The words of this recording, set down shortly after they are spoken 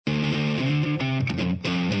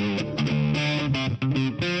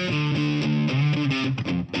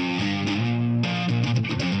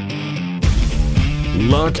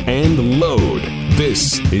lock, and load.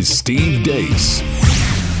 This is Steve Deace.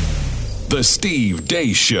 The Steve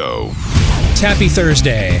Deace Show. Happy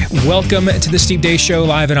Thursday. Welcome to the Steve Deace Show,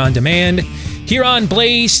 live and on demand. Here on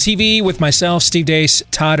Blaze TV with myself, Steve Deace,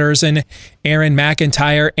 Todd Erzin, Aaron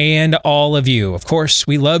McIntyre, and all of you. Of course,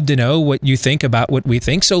 we love to know what you think about what we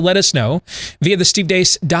think, so let us know via the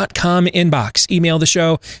stevedeace.com inbox. Email the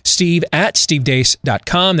show,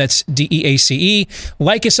 steve@stevedeace.com. That's DEACE.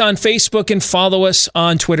 Like us on Facebook and follow us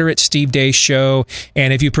on Twitter at Steve Deace Show.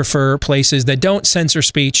 And if you prefer places that don't censor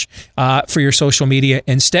speech for your social media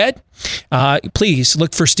instead, please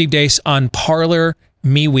look for Steve Deace on Parler,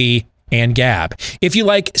 MeWe, and Gab. If you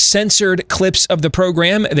like censored clips of the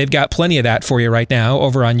program, they've got plenty of that for you right now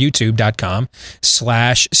over on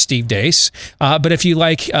youtube.com/Steve Deace. But if you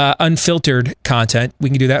like unfiltered content, we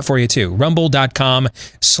can do that for you too.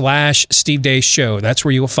 Rumble.com/Steve Deace Show. That's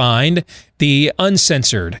where you will find the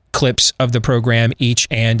uncensored clips of the program each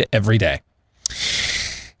and every day.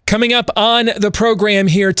 Coming up on the program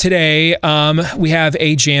here today, we have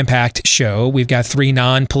a jam-packed show. We've got 3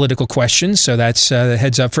 non-political questions, so that's a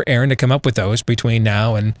heads up for Aaron to come up with those between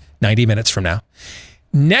now and 90 minutes from now.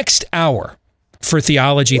 Next hour for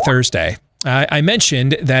Theology Thursday, I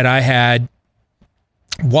mentioned that I had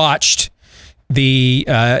watched the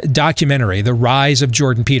documentary, The Rise of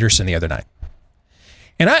Jordan Peterson, the other night.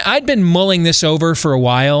 And I'd been mulling this over for a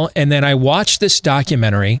while, and then I watched this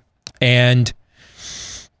documentary, and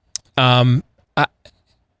I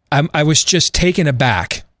was just taken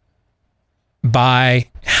aback by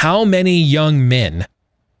how many young men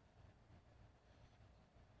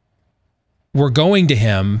were going to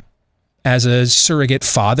him as a surrogate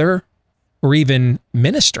father or even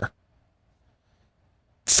minister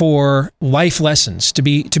for life lessons, to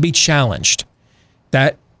be challenged.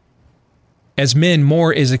 That as men,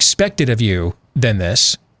 more is expected of you than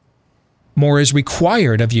this. More is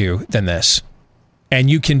required of you than this. And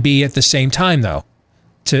you can be at the same time, though,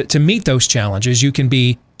 to meet those challenges, you can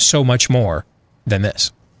be so much more than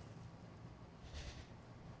this.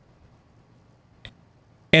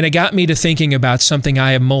 And it got me to thinking about something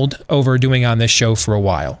I have mulled over doing on this show for a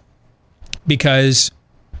while. Because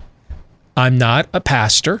I'm not a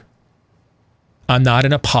pastor. I'm not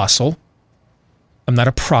an apostle. I'm not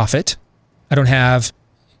a prophet. I don't have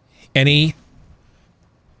any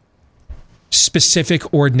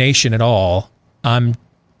specific ordination at all. I'm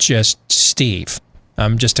just Steve.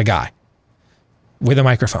 I'm just a guy with a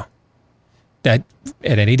microphone that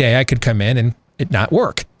at any day I could come in and it not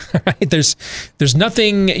work. Right? There's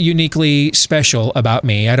nothing uniquely special about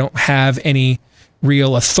me. I don't have any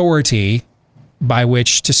real authority by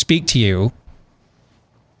which to speak to you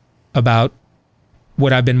about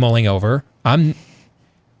what I've been mulling over. I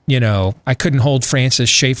couldn't hold Francis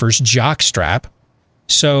Schaeffer's jockstrap.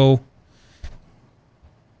 So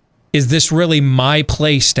is this really my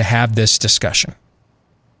place to have this discussion?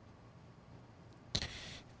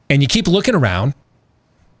 And you keep looking around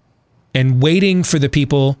and waiting for the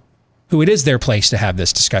people who it is their place to have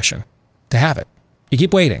this discussion, to have it. You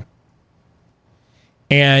keep waiting.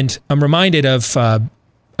 And I'm reminded of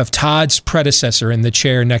Todd's predecessor in the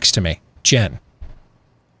chair next to me, Jen.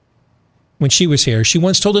 When she was here, she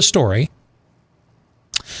once told a story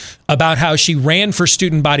about how she ran for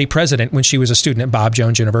student body president when she was a student at Bob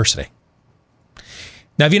Jones University.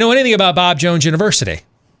 Now, if you know anything about Bob Jones University,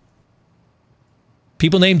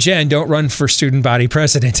 people named Jen don't run for student body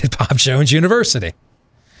president at Bob Jones University.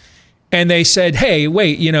 And they said, hey,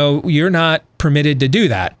 wait, you're not permitted to do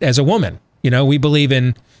that as a woman. We believe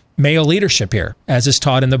in male leadership here, as is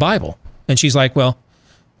taught in the Bible. And she's like, well,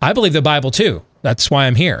 I believe the Bible too. That's why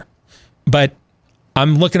I'm here. But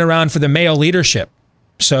I'm looking around for the male leadership.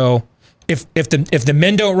 So if the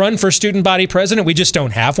men don't run for student body president, we just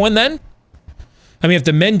don't have one then? I mean, if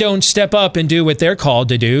the men don't step up and do what they're called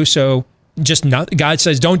to do, so God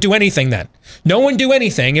says don't do anything then. No one do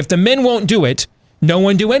anything. If the men won't do it, no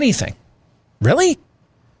one do anything. Really?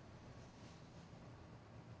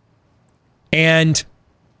 And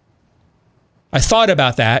I thought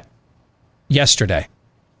about that yesterday.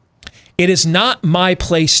 It is not my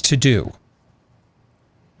place to do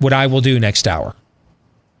what I will do next hour.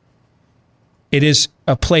 It is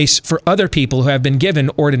a place for other people who have been given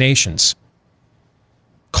ordinations,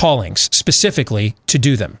 callings specifically to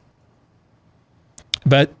do them.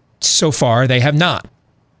 But so far they have not.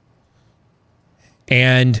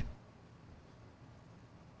 And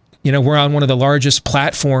we're on one of the largest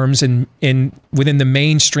platforms within the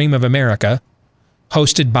mainstream of America,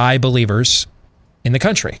 hosted by believers in the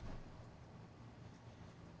country.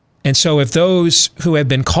 And so if those who have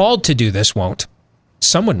been called to do this won't,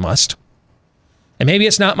 someone must. And maybe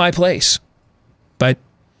it's not my place. But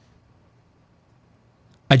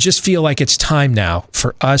I just feel like it's time now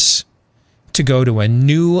for us to go to a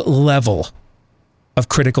new level of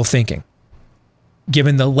critical thinking,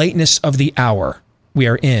 given the lateness of the hour we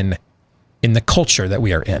are in the culture that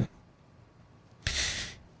we are in.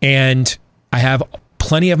 And I have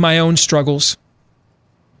plenty of my own struggles.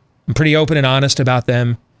 I'm pretty open and honest about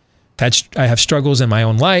them. I have struggles in my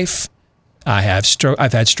own life. I've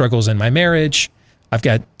had struggles in my marriage.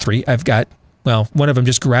 One of them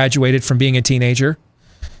just graduated from being a teenager.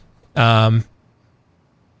 But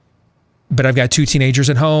I've got 2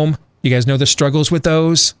 teenagers at home. You guys know the struggles with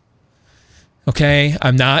those. Okay.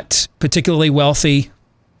 I'm not particularly wealthy.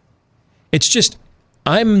 It's just,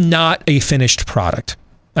 I'm not a finished product,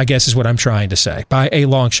 I guess is what I'm trying to say, by a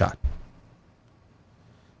long shot.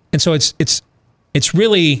 And so it's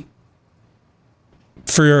really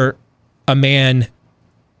for a man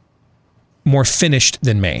more finished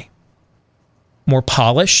than me, more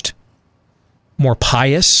polished, more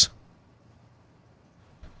pious.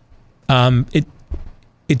 It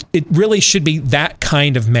really should be that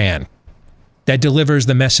kind of man that delivers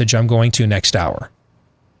the message I'm going to next hour.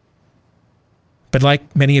 But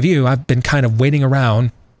like many of you, I've been kind of waiting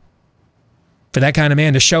around for that kind of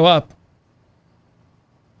man to show up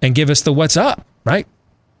and give us the what's up, right?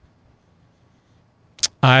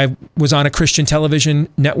 I was on a Christian television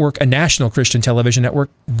network, a national Christian television network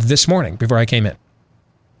this morning before I came in.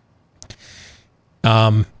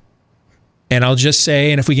 And I'll just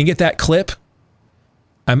say, and if we can get that clip,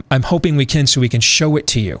 I'm hoping we can, so we can show it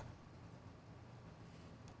to you.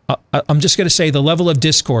 I'm just going to say the level of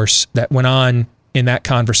discourse that went on in that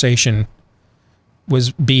conversation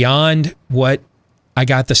was beyond what I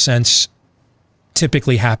got the sense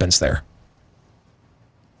typically happens there.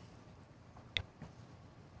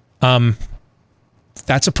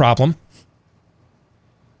 That's a problem.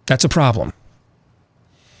 That's a problem.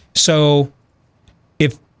 So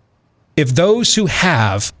if those who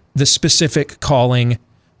have the specific calling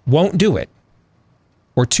won't do it,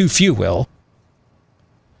 or too few will,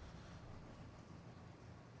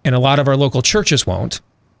 and a lot of our local churches won't,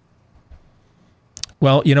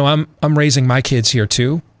 well, you know, I'm raising my kids here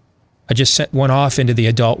too. I just sent one off into the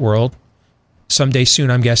adult world. Someday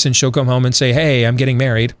soon, I'm guessing, she'll come home and say, hey, I'm getting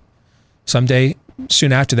married. Someday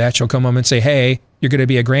soon after that, she'll come home and say, hey, you're going to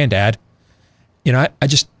be a granddad. You know, I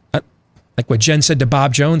like what Jen said to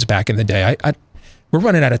Bob Jones back in the day, we're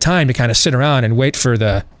running out of time to kind of sit around and wait for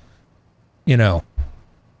the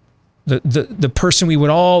person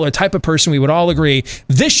the type of person we would all agree,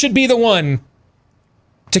 this should be the one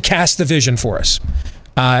to cast the vision for us.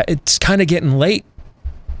 It's kind of getting late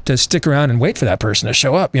to stick around and wait for that person to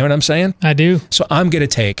show up. You know what I'm saying? I do. So I'm going to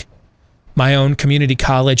take my own community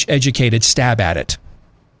college educated stab at it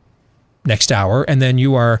next hour. And then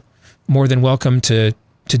you are more than welcome to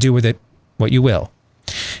do with it what you will.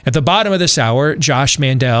 At the bottom of this hour, Josh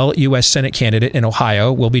Mandel, U.S. Senate candidate in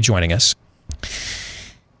Ohio, will be joining us.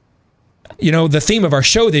 You know, the theme of our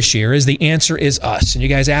show this year is The Answer Is Us. And you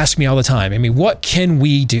guys ask me all the time, I mean, what can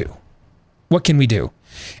we do? What can we do?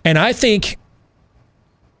 And I think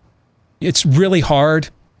it's really hard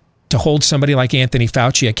to hold somebody like Anthony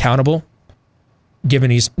Fauci accountable, given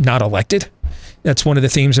he's not elected. That's one of the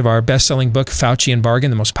themes of our best-selling book, Fauci and Bargain,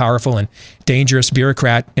 the most powerful and dangerous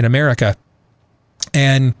bureaucrat in America.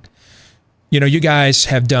 And, you know, you guys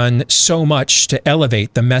have done so much to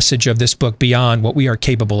elevate the message of this book beyond what we are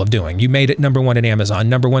capable of doing. You made it number 1 at Amazon,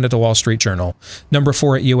 number 1 at the Wall Street Journal, number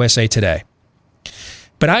 4 at USA Today.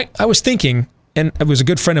 But I was thinking, and it was a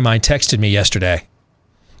good friend of mine texted me yesterday.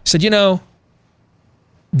 He said, you know,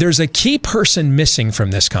 there's a key person missing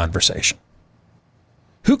from this conversation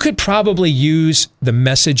who could probably use the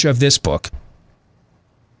message of this book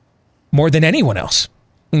more than anyone else.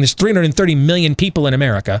 And there's 330 million people in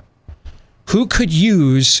America. Who could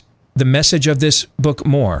use the message of this book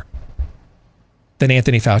more than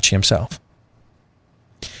Anthony Fauci himself?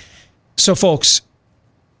 So, folks,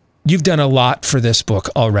 you've done a lot for this book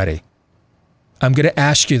already. I'm going to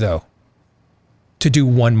ask you, though, to do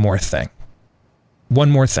one more thing.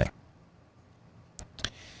 One more thing.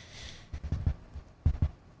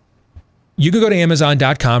 You could go to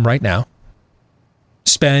Amazon.com right now,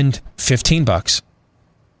 spend $15,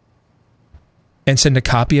 and send a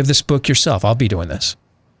copy of this book yourself. I'll be doing this.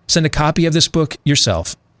 Send a copy of this book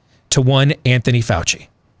yourself to one Anthony Fauci.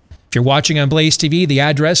 If you're watching on Blaze TV, the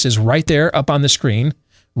address is right there up on the screen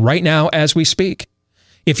right now as we speak.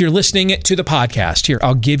 If you're listening to the podcast, here,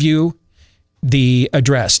 I'll give you the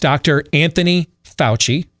address. Dr. Anthony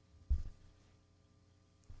Fauci,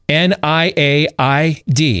 NIAID.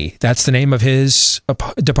 That's the name of his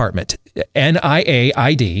department.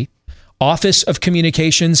 NIAID, Office of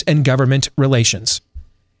Communications and Government Relations.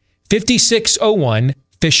 5601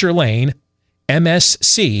 Fisher Lane,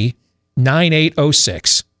 MSC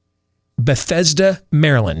 9806, Bethesda,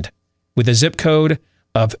 Maryland, with a zip code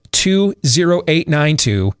of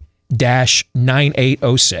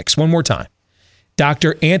 20892-9806. One more time.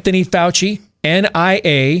 Dr. Anthony Fauci,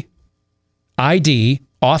 NIA, ID,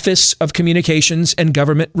 Office of Communications and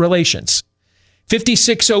Government Relations.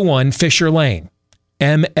 5601 Fisher Lane,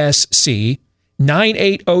 MSC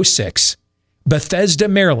 9806, Bethesda,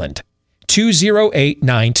 Maryland,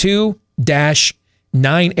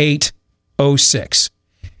 20892-9806.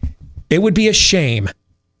 It would be a shame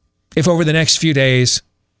if over the next few days,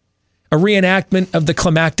 a reenactment of the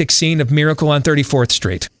climactic scene of Miracle on 34th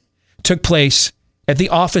Street took place at the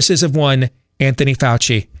offices of one Anthony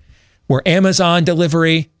Fauci, where Amazon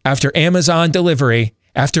delivery after Amazon delivery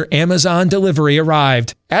after Amazon delivery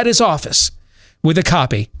arrived at his office with a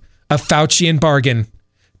copy of Faucian Bargain,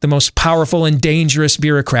 the most powerful and dangerous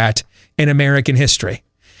bureaucrat in American history.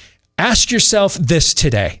 Ask yourself this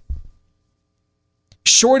today.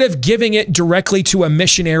 Short of giving it directly to a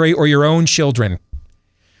missionary or your own children,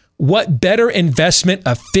 what better investment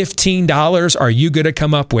of $15 are you going to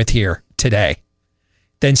come up with here today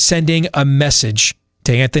than sending a message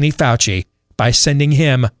to Anthony Fauci by sending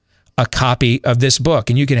him a copy of this book?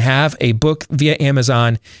 And you can have a book via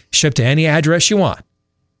Amazon shipped to any address you want,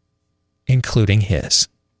 including his.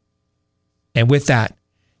 And with that,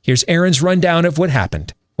 here's Aaron's rundown of what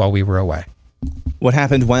happened while we were away. What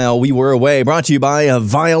happened while we were away, brought to you by a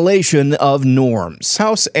violation of norms.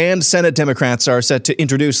 House and Senate Democrats are set to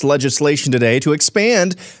introduce legislation today to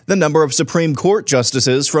expand the number of Supreme Court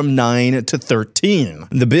justices from 9 to 13.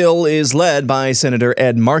 The bill is led by Senator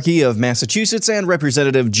Ed Markey of Massachusetts and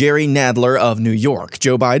Representative Jerry Nadler of New York.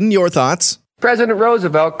 Joe Biden, your thoughts? President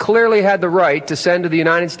Roosevelt clearly had the right to send to the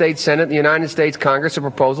United States Senate and the United States Congress a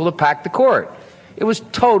proposal to pack the court. It was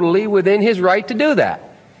totally within his right to do that.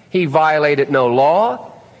 He violated no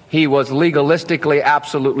law. He was legalistically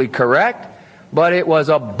absolutely correct, but it was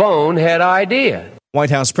a bonehead idea. White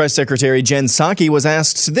House Press Secretary Jen Psaki was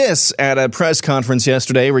asked this at a press conference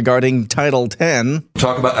yesterday regarding Title X.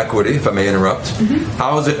 Talk about equity, if I may interrupt.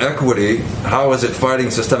 How is it equity? How is it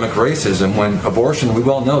fighting systemic racism when abortion, we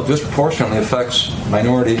well know, disproportionately affects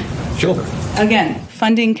minority children? Again,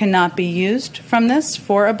 funding cannot be used from this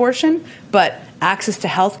for abortion, but access to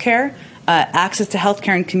health care,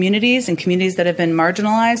 in communities that have been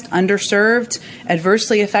marginalized, underserved,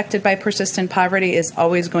 adversely affected by persistent poverty is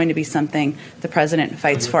always going to be something the president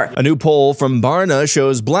fights for. A new poll from Barna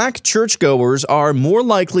shows black churchgoers are more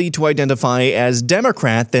likely to identify as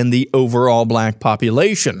Democrat than the overall black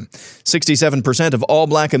population. 67% of all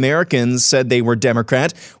black Americans said they were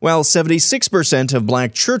Democrat, while 76% of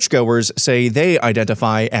black churchgoers say they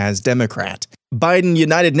identify as Democrat. Biden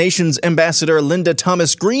United Nations Ambassador Linda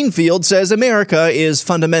Thomas Greenfield says America is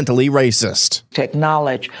fundamentally racist. To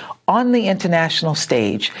acknowledge on the international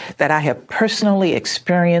stage that I have personally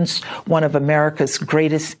experienced one of America's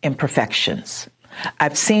greatest imperfections.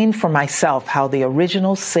 I've seen for myself how the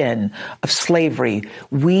original sin of slavery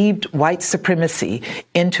weaved white supremacy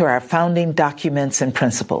into our founding documents and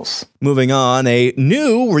principles. Moving on, a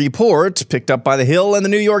new report picked up by The Hill and the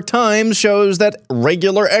New York Times shows that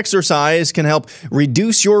regular exercise can help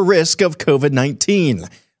reduce your risk of COVID-19.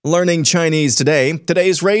 Learning Chinese today,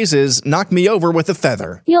 today's phrase is knock me over with a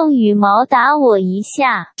feather. 用羽毛打我一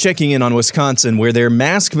下. Checking in on Wisconsin, where their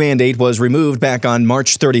mask mandate was removed back on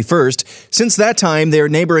March 31st. Since that time, their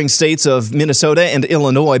neighboring states of Minnesota and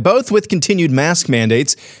Illinois, both with continued mask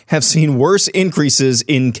mandates, have seen worse increases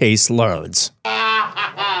in case loads.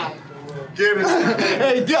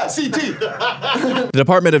 Hey, yeah, CT. The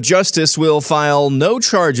Department of Justice will file no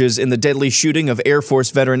charges in the deadly shooting of Air Force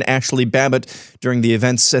veteran Ashley Babbitt during the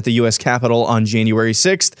events at the U.S. Capitol on January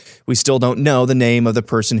 6th. We still don't know the name of the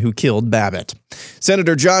person who killed Babbitt.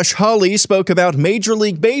 Senator Josh Hawley spoke about Major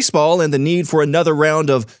League Baseball and the need for another round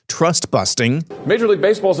of trust busting. Major League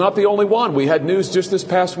Baseball is not the only one. We had news just this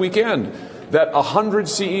past weekend that 100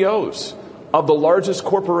 CEOs of the largest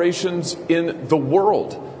corporations in the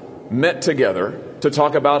world met together to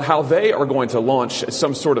talk about how they are going to launch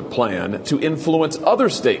some sort of plan to influence other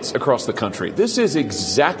states across the country. This is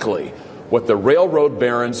exactly what the railroad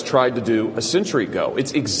barons tried to do a century ago.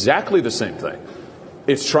 It's exactly the same thing.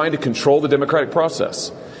 It's trying to control the democratic process.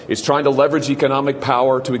 It's trying to leverage economic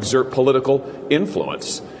power to exert political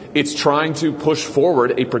influence. It's trying to push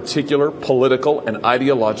forward a particular political and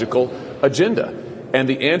ideological agenda. And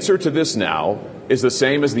the answer to this now is the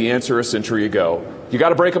same as the answer a century ago. You got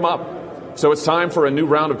to break them up. So it's time for a new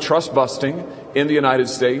round of trust busting in the United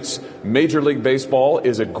States. Major League Baseball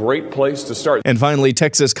is a great place to start. And finally,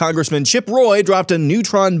 Texas Congressman Chip Roy dropped a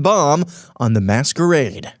neutron bomb on the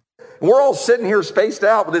masquerade. We're all sitting here spaced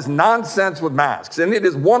out with this nonsense with masks, and it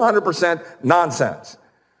is 100% nonsense.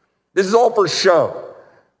 This is all for show.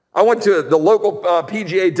 I went to the local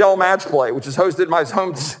PGA Dell match play, which is hosted in my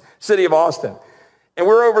home city of Austin. And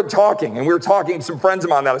we were over talking, and we were talking to some friends of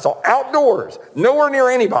mine that I saw outdoors, nowhere near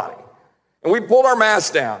anybody. And we pulled our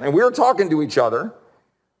masks down, and we were talking to each other.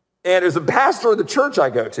 And it was the pastor of the church I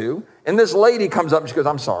go to, and this lady comes up and she goes,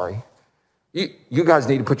 "I'm sorry. You guys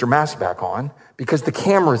need to put your mask back on because the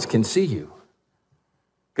cameras can see you."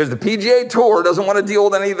 Because the PGA Tour doesn't want to deal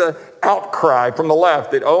with any of the outcry from the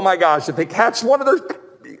left that, oh my gosh, if they catch one of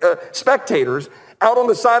their spectators out on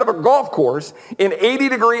the side of a golf course in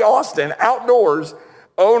 80-degree Austin, outdoors,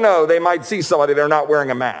 oh no, they might see somebody they're not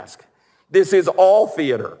wearing a mask. This is all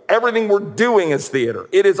theater. Everything we're doing is theater.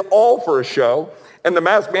 It is all for a show, and the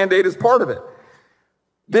mask mandate is part of it.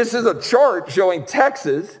 This is a chart showing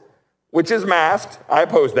Texas, which is masked, I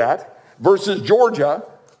oppose that, versus Georgia,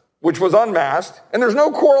 which was unmasked, and there's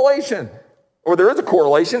no correlation. Or there is a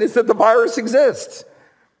correlation, it's that the virus exists.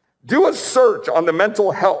 Do a search on the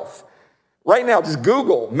mental health. Right now, just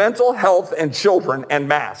Google mental health and children and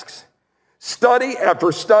masks. Study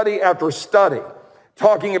after study after study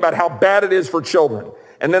talking about how bad it is for children.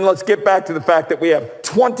 And then let's get back to the fact that we have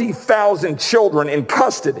 20,000 children in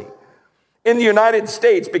custody in the United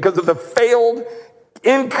States because of the failed,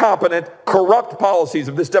 incompetent, corrupt policies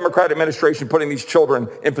of this Democratic administration putting these children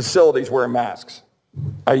in facilities wearing masks.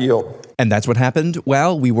 I yield. And that's what happened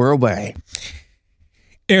while we were away.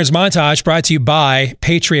 Aaron's Montage brought to you by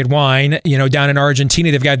Patriot Wine. You know, down in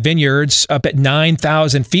Argentina, they've got vineyards up at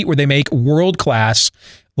 9,000 feet where they make world-class,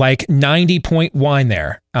 like 90-point wine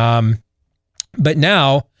there. But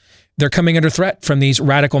now they're coming under threat from these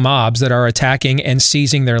radical mobs that are attacking and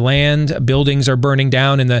seizing their land. Buildings are burning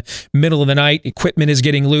down in the middle of the night. Equipment is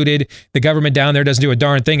getting looted. The government down there doesn't do a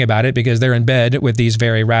darn thing about it because they're in bed with these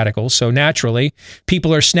very radicals. So naturally,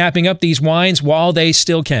 people are snapping up these wines while they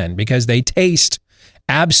still can because they taste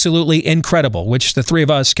absolutely incredible, which the three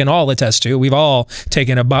of us can all attest to. We've all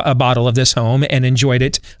taken a bottle of this home and enjoyed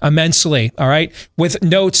it immensely, all right? With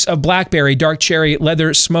notes of blackberry, dark cherry,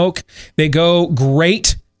 leather smoke. They go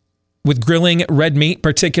great with grilling red meat,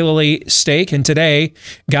 particularly steak. And today,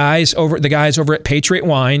 the guys over at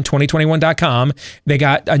patriotwine2021.com, they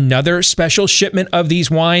got another special shipment of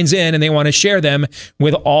these wines in, and they want to share them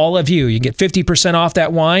with all of you. You get 50% off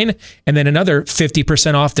that wine and then another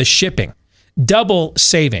 50% off the shipping. Double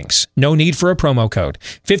savings. No need for a promo code.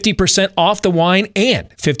 50% off the wine and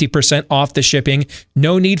 50% off the shipping.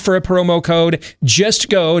 No need for a promo code. Just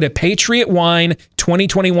go to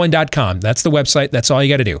patriotwine2021.com. That's the website. That's all you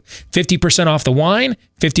got to do. 50% off the wine,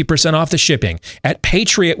 50% off the shipping at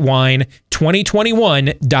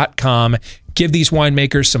patriotwine2021.com. Give these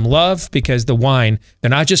winemakers some love because the wine,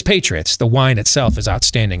 they're not just patriots. The wine itself is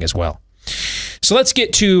outstanding as well. So let's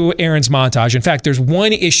get to Aaron's Montage. In fact, there's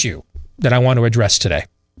one issue that I want to address today,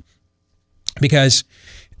 because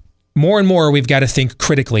more and more we've got to think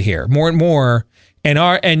critically here. More and more,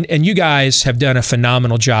 and you guys have done a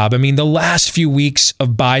phenomenal job. I mean, the last few weeks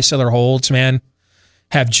of buy, seller, holds, man,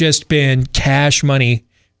 have just been cash money.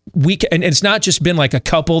 And it's not just been like a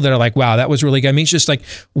couple that are like, wow, that was really good. I mean, it's just like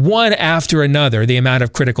one after another, the amount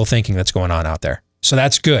of critical thinking that's going on out there. So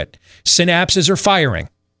that's good. Synapses are firing,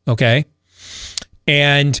 okay?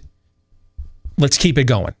 And let's keep it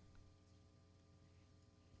going.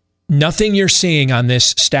 Nothing you're seeing on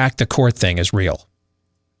this stack the court thing is real.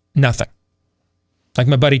 Nothing. Like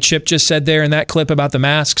my buddy Chip just said there in that clip about the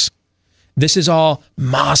masks, this is all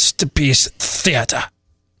masterpiece theater.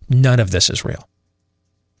 None of this is real.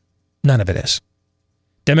 None of it is.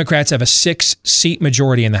 Democrats have a 6-seat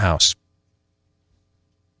majority in the House.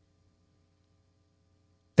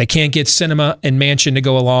 They can't get Sinema and Manchin to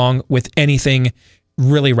go along with anything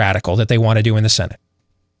really radical that they want to do in the Senate.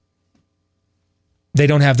 They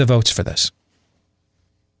don't have the votes for this,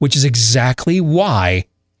 which is exactly why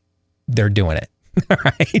they're doing it. All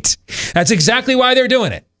right? That's exactly why they're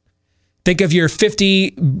doing it. Think of your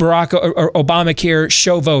 50 Barack or Obamacare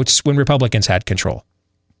show votes when Republicans had control.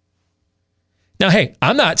 Now, hey,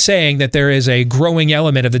 I'm not saying that there is a growing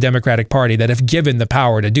element of the Democratic Party that if given the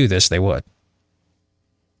power to do this, they would.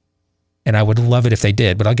 And I would love it if they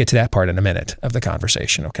did, but I'll get to that part in a minute of the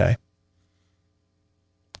conversation, okay?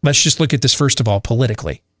 Let's just look at this first of all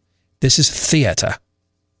politically. This is theater.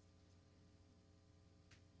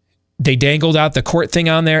 They dangled out the court thing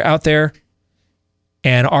out there,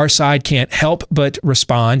 and our side can't help but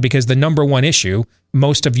respond because the number one issue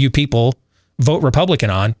most of you people vote Republican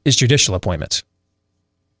on is judicial appointments.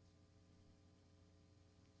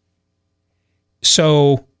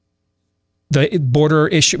 So the border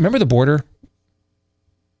issue, remember the border?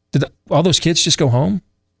 Did all those kids just go home?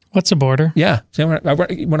 What's a border? Yeah. So we're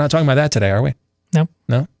not talking about that today, are we? No.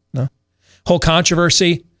 No. Whole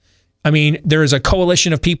controversy. I mean, there is a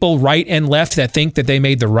coalition of people, right and left, that think that they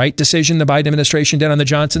made the right decision the Biden administration did on the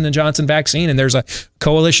Johnson & Johnson vaccine. And there's a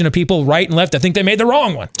coalition of people, right and left, that think they made the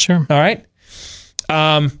wrong one. Sure. All right.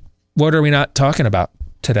 What are we not talking about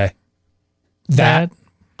today? That's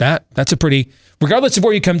a pretty, regardless of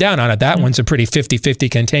where you come down on it, that one's a pretty 50-50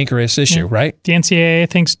 cantankerous issue, right? The NCAA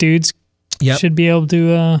thinks dudes should be able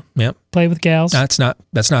to play with gals. That's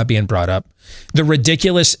not being brought up. The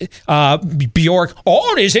ridiculous Bjork,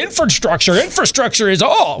 all is infrastructure. Infrastructure is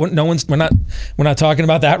all. We're not talking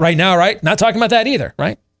about that right now, right? Not talking about that either,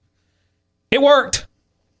 right? It worked.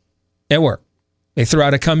 They threw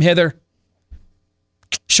out a come hither,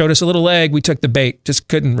 showed us a little leg. We took the bait. Just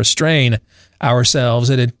couldn't restrain ourselves.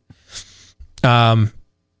 It had,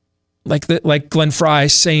 like Glenn Fry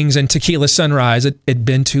sings in Tequila Sunrise, it'd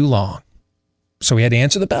been too long. So we had to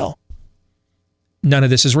answer the bell. None of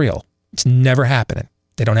this is real. It's never happening.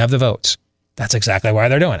 They don't have the votes. That's exactly why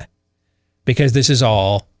they're doing it. Because this is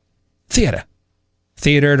all theater.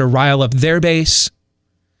 Theater to rile up their base.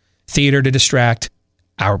 Theater to distract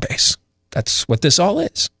our base. That's what this all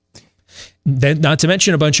is. Then, not to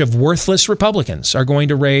mention a bunch of worthless Republicans are going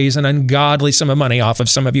to raise an ungodly sum of money off of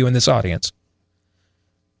some of you in this audience.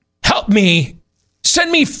 Help me.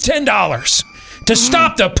 Send me $10 to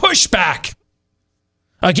stop the pushback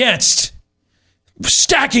against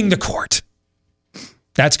stacking the court.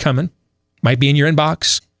 That's coming. Might be in your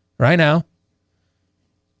inbox right now.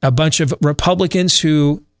 A bunch of Republicans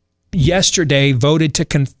who yesterday voted to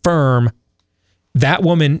confirm that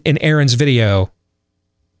woman in Aaron's video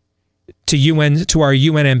to our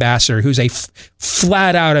UN ambassador, who's a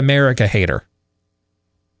flat out America hater.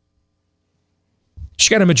 She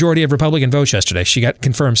got a majority of Republican votes yesterday. She got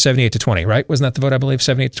confirmed 78-20, right? Wasn't that the vote, I believe,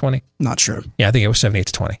 78-20? Not sure. Yeah, I think it was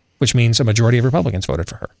 78-20, which means a majority of Republicans voted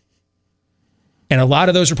for her. And a lot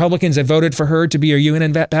of those Republicans that voted for her to be our UN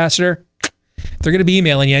ambassador, they're going to be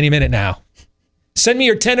emailing you any minute now. Send me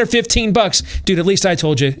your 10 or 15 bucks. Dude, at least I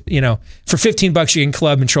told you, for 15 bucks you can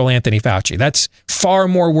club and troll Anthony Fauci. That's far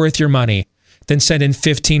more worth your money than sending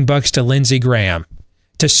 15 bucks to Lindsey Graham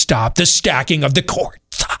to stop the stacking of the court.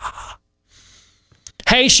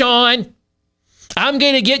 Hey, Sean, I'm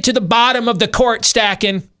going to get to the bottom of the court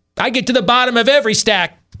stacking. I get to the bottom of every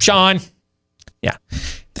stack, Sean. Yeah.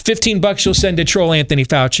 The 15 bucks you'll send to troll Anthony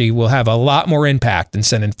Fauci will have a lot more impact than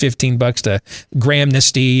sending 15 bucks to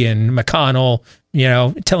Grahamnesty and McConnell.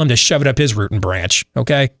 Tell him to shove it up his root and branch.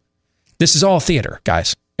 Okay. This is all theater,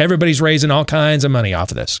 guys. Everybody's raising all kinds of money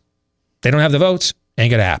off of this. They don't have the votes.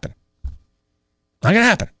 Ain't going to happen. Not going to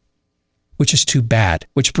happen. Which is too bad.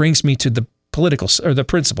 Which brings me to the political or the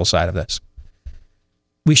principle side of this.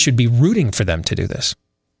 We should be rooting for them to do this.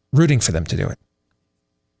 Rooting for them to do it.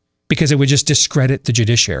 Because it would just discredit the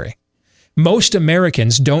judiciary. Most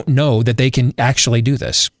Americans don't know that they can actually do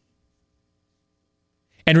this.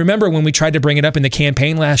 And remember when we tried to bring it up in the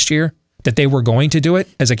campaign last year, that they were going to do it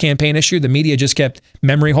as a campaign issue, the media just kept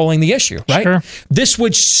memory holing the issue, right? Sure. This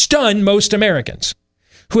would stun most Americans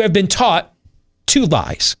who have been taught two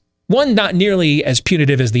lies. One not nearly as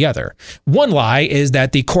punitive as the other. One lie is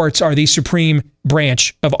that the courts are the supreme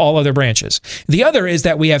branch of all other branches. The other is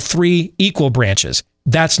that we have three equal branches.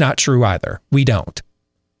 That's not true either. We don't.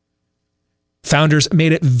 Founders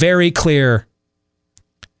made it very clear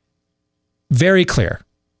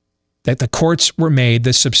that the courts were made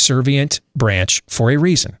the subservient branch for a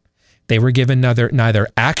reason. They were given neither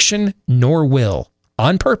action nor will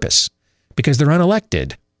on purpose because they're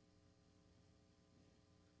unelected.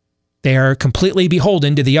 They are completely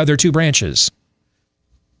beholden to the other two branches.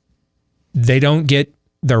 They don't get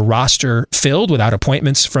their roster filled without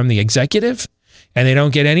appointments from the executive, and they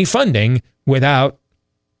don't get any funding without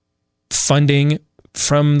funding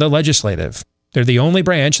from the legislative. They're the only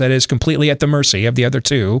branch that is completely at the mercy of the other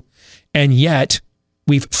two, and yet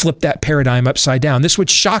we've flipped that paradigm upside down. This would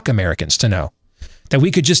shock Americans to know that we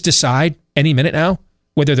could just decide any minute now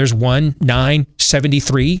whether there's 1, 9,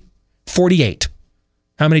 73, 48.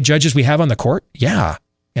 How many judges we have on the court? Yeah.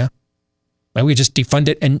 Well, we just defund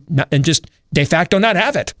it and just de facto not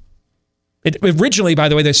have it. It originally, by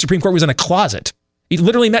the way, the Supreme Court was in a closet. It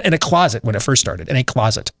literally met in a closet when it first started, in a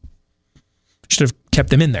closet. Should have kept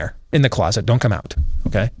them in there, in the closet. Don't come out.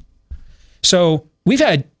 Okay. So we've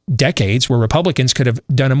had decades where Republicans could have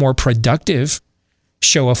done a more productive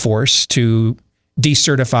show of force to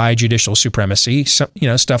decertify judicial supremacy. So,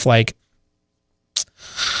 stuff like,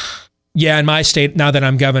 in my state, now that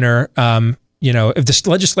I'm governor, if the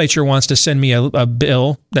legislature wants to send me a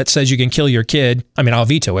bill that says you can kill your kid, I mean, I'll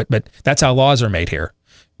veto it, but that's how laws are made here.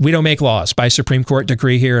 We don't make laws by Supreme Court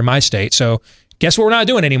decree here in my state. So guess what we're not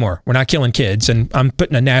doing anymore? We're not killing kids. And I'm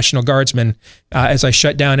putting a National Guardsman as I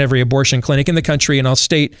shut down every abortion clinic in the country. And I'll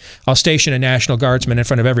station a National Guardsman in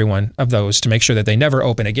front of every one of those to make sure that they never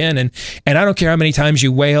open again. And I don't care how many times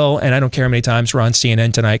you wail, and I don't care how many times we're on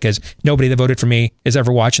CNN tonight, because nobody that voted for me is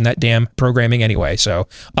ever watching that damn programming anyway. So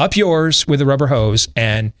up yours with the rubber hose,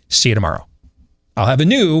 and see you tomorrow. I'll have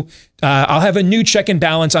a new check and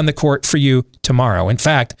balance on the court for you tomorrow. In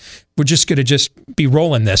fact, we're just going to be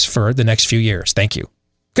rolling this for the next few years. Thank you.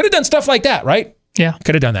 Could have done stuff like that, right? Yeah.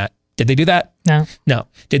 Could have done that. Did they do that? No.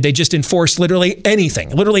 Did they just enforce literally anything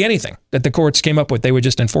that the courts came up with? They would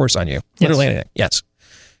just enforce on you. Literally anything. Yes.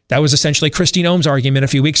 That was essentially Christine Ohm's argument a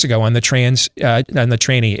few weeks ago on the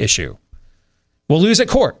tranny issue. We'll lose at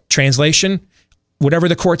court. Translation: whatever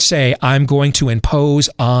the courts say, I'm going to impose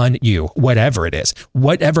on you, whatever it is,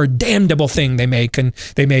 whatever damnable thing they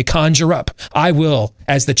may conjure up. I will,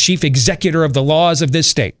 as the chief executor of the laws of this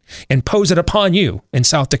state, impose it upon you in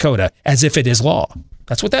South Dakota as if it is law.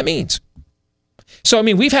 That's what that means. So, I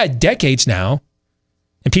mean, we've had decades now,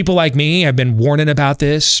 and people like me have been warning about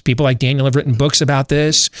this. People like Daniel have written books about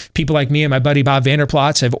this. People like me and my buddy Bob Vander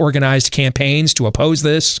Plaats have organized campaigns to oppose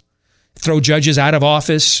this, throw judges out of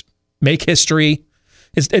office, make history.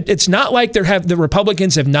 It's not like the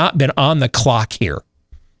Republicans have not been on the clock here.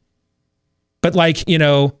 But like,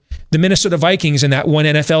 the Minnesota Vikings in that one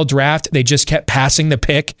NFL draft, they just kept passing the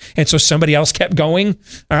pick. And so somebody else kept going.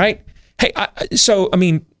 All right. Hey, at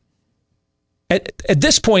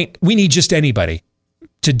this point, we need just anybody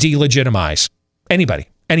to delegitimize anybody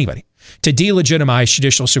to delegitimize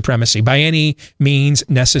judicial supremacy by any means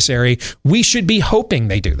necessary. We should be hoping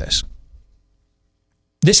they do this.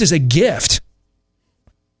 This is a gift.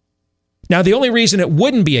 Now, the only reason it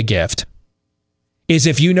wouldn't be a gift is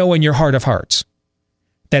if you know in your heart of hearts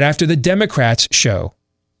that after the Democrats show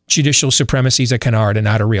judicial supremacy is a canard and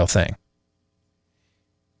not a real thing.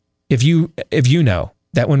 If you know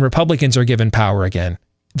that when Republicans are given power again,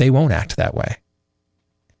 they won't act that way.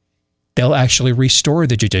 They'll actually restore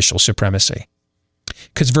the judicial supremacy.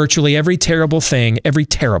 Because virtually every terrible thing,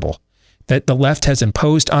 that the left has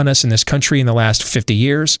imposed on us in this country in the last 50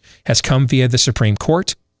 years has come via the Supreme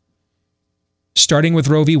Court, starting with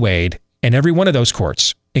Roe v. Wade, and every one of those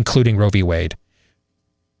courts, including Roe v. Wade,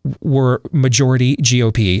 were majority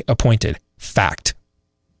GOP appointed. Fact.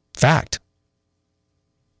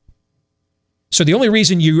 So the only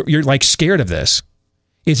reason you're like scared of this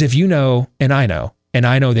is if you know, and I know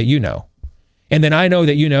that you know, and then I know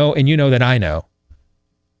that you know, and you know that I know,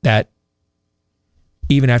 that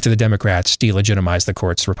even after the Democrats delegitimize the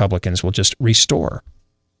courts, Republicans will just restore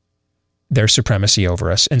their supremacy over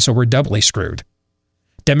us. And so we're doubly screwed.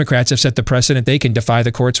 Democrats have set the precedent. They can defy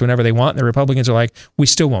the courts whenever they want. And the Republicans are like, we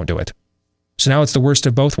still won't do it. So now it's the worst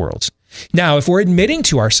of both worlds. Now, if we're admitting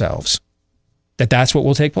to ourselves that that's what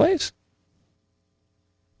will take place,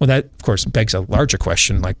 well, that, of course, begs a larger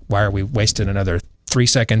question, like, why are we wasting another 3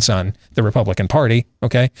 seconds on the Republican Party?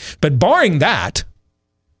 Okay. But barring that,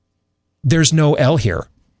 there's no L here.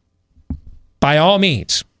 By all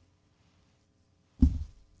means,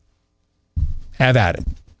 have at it.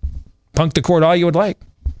 Punk the court all you would like.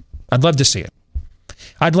 I'd love to see it.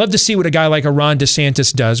 I'd love to see what a guy like a Ron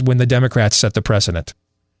DeSantis does when the Democrats set the precedent.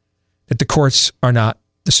 That the courts are not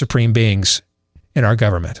the supreme beings in our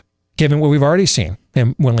government, given what we've already seen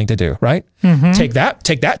him willing to do, right? Mm-hmm. Take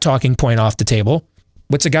that talking point off the table.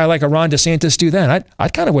 What's a guy like a Ron DeSantis do then? I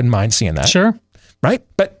kind of wouldn't mind seeing that. Sure. Right?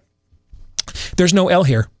 But there's no L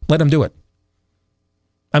here. Let him do it.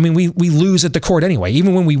 I mean, we lose at the court anyway.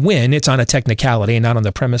 Even when we win, it's on a technicality and not on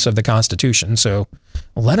the premise of the Constitution. So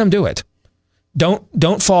let him do it.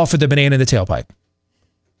 Don't fall for the banana in the tailpipe.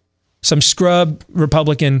 Some scrub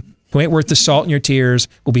Republican who ain't worth the salt in your tears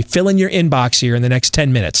will be filling your inbox here in the next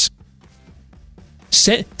 10 minutes.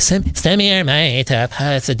 Send me your money to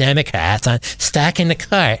oppose the Democrats on stacking the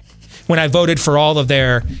court. When I voted for all of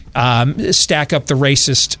their stack up the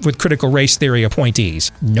racist with critical race theory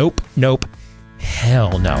appointees. Nope.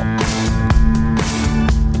 Hell no.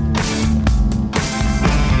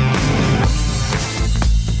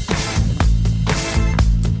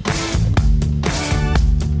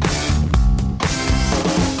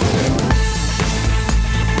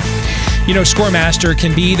 Scoremaster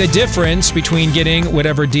can be the difference between getting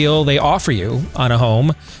whatever deal they offer you on a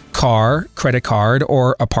home car, credit card,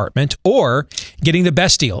 or apartment, or getting the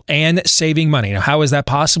best deal and saving money. Now, how is that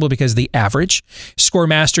possible? Because the average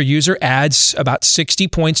ScoreMaster user adds about 60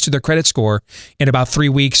 points to their credit score in about 3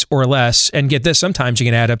 weeks or less. And get this, sometimes you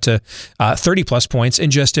can add up to 30 plus points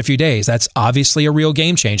in just a few days. That's obviously a real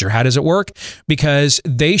game changer. How does it work? Because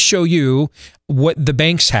they show you what the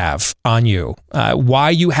banks have on you, why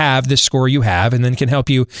you have the score you have, and then can help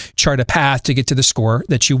you chart a path to get to the score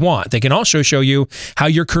that you want. They can also show you how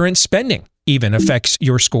your current spending even affects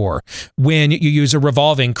your score when you use a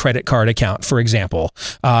revolving credit card account, for example,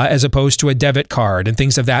 as opposed to a debit card and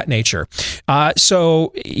things of that nature.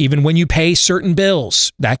 So even when you pay certain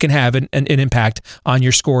bills, that can have an impact on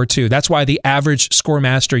your score too. That's why the average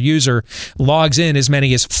ScoreMaster user logs in as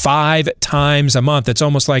many as 5 times a month. It's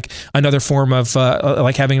almost like another form of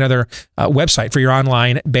like having another website for your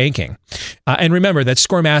online banking. And remember that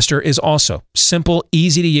ScoreMaster is also simple,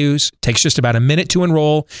 easy to use, takes just about a minute to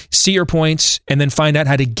enroll, see your points, and then find out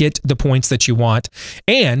how to get the points that you want,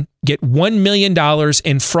 and get $1 million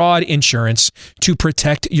in fraud insurance to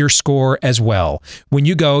protect your score as well. When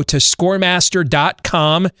you go to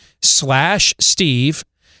scoremaster.com/Steve,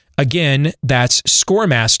 again, that's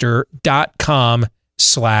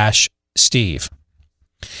scoremaster.com/Steve.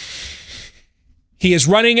 He is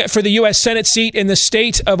running for the U.S. Senate seat in the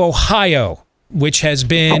state of Ohio, which has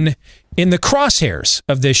been in the crosshairs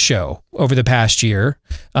of this show over the past year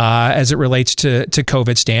as it relates to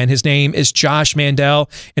COVID, Stan. His name is Josh Mandel,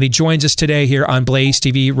 and he joins us today here on Blaze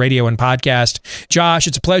TV, radio, and podcast. Josh,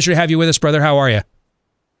 it's a pleasure to have you with us, brother. How are you?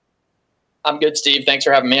 I'm good, Steve. Thanks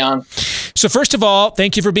for having me on. So first of all,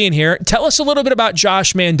 thank you for being here. Tell us a little bit about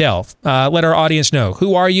Josh Mandel. Let our audience know.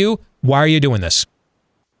 Who are you? Why are you doing this?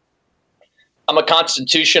 I'm a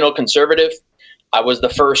constitutional conservative. I was the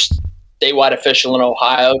first statewide official in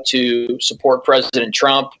Ohio to support President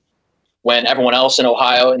Trump when everyone else in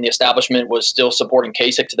Ohio and the establishment was still supporting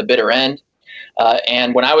Kasich to the bitter end.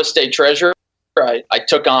 And when I was state treasurer, I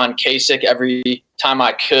took on Kasich every time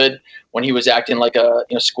I could when he was acting like a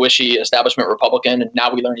squishy establishment Republican. And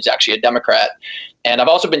now we learn he's actually a Democrat. And I've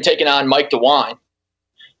also been taking on Mike DeWine.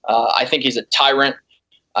 I think he's a tyrant.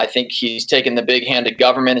 I think he's taken the big hand of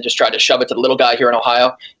government and just tried to shove it to the little guy here in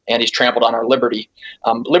Ohio, and he's trampled on our liberty.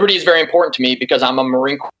 Liberty is very important to me because I'm a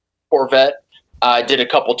Marine Corps vet. I did a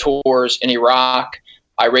couple tours in Iraq.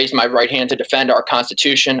 I raised my right hand to defend our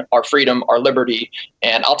Constitution, our freedom, our liberty,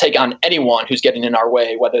 and I'll take on anyone who's getting in our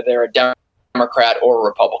way, whether they're a Democrat or a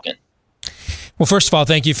Republican. Well, first of all,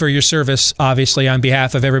 thank you for your service, obviously, on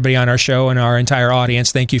behalf of everybody on our show and our entire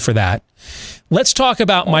audience. Thank you for that. Let's talk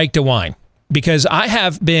about Mike DeWine, because I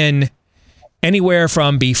have been anywhere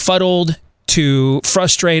from befuddled to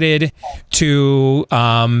frustrated to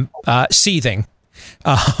seething,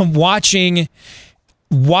 watching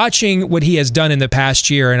what he has done in the past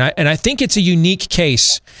year. And I think it's a unique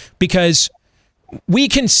case because we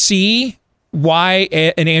can see why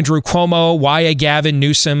an Andrew Cuomo, why a Gavin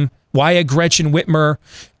Newsom, why a Gretchen Whitmer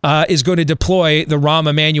is going to deploy the Rahm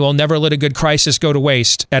Emanuel never let a good crisis go to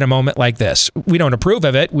waste at a moment like this. We don't approve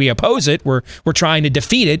of it. We oppose it. We're trying to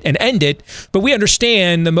defeat it and end it. But we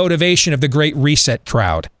understand the motivation of the Great Reset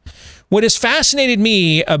crowd. What has fascinated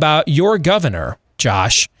me about your governor,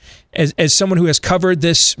 Josh, as someone who has covered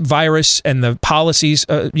this virus and the policies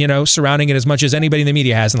surrounding it as much as anybody in the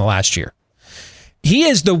media has in the last year, he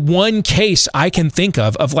is the one case I can think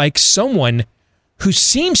of like someone who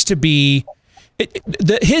seems to be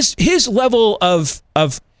his level of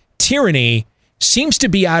tyranny seems to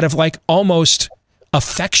be out of like almost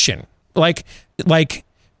affection, like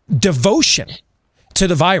devotion to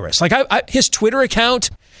the virus. Like his Twitter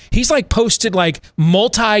account, he's like posted like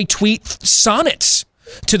multi-tweet sonnets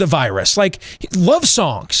to the virus, like love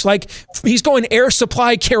songs, like he's going Air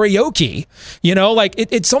Supply karaoke, like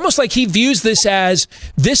it's almost like he views this as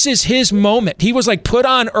this is his moment. He was like put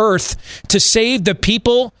on earth to save the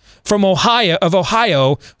people from Ohio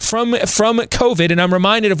from COVID. And I'm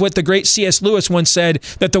reminded of what the great C.S. Lewis once said,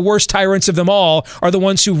 that the worst tyrants of them all are the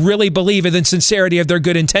ones who really believe in the sincerity of their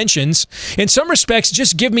good intentions. In some respects,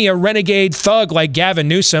 just give me a renegade thug like Gavin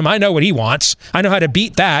Newsom. I know what he wants. I know how to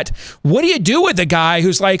beat that. What do you do with a guy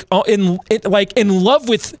who's like in love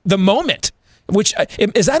with the moment? Which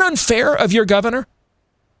is that unfair of your governor?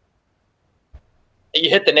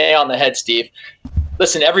 You hit the nail on the head, Steve.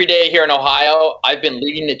 Listen, every day here in Ohio, I've been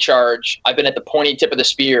leading the charge. I've been at the pointy tip of the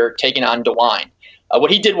spear, taking on DeWine. What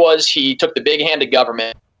he did was he took the big hand of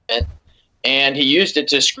government and he used it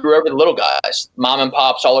to screw over the little guys, mom and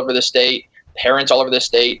pops all over the state, parents all over the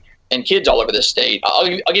state, and kids all over the state. I'll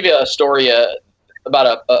give you a story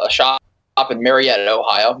about a shop in Marietta,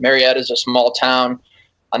 Ohio. Marietta is a small town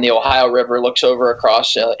on the Ohio River, looks over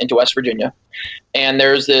across into West Virginia. And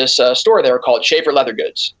there's this store there called Schaefer Leather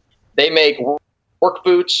Goods. They make work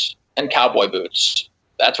boots and cowboy boots.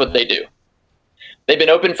 That's what they do. They've been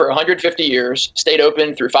open for 150 years, stayed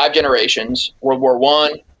open through 5 generations, World War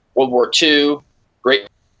I, World War II, Great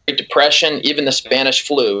Depression, even the Spanish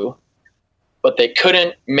flu. But they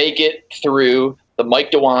couldn't make it through the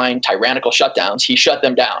Mike DeWine tyrannical shutdowns. He shut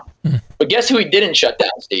them down. But guess who he didn't shut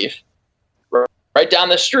down, Steve? Right down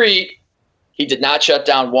the street, he did not shut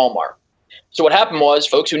down Walmart. So what happened was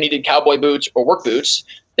folks who needed cowboy boots or work boots,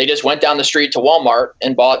 they just went down the street to Walmart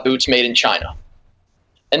and bought boots made in China.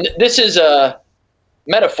 And this is a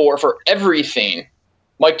metaphor for everything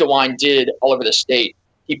Mike DeWine did all over the state.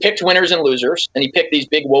 He picked winners and losers, and he picked these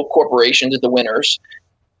big woke corporations as the winners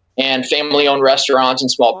and family-owned restaurants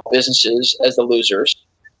and small businesses as the losers.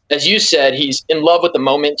 As you said, he's in love with the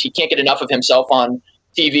moment. He can't get enough of himself on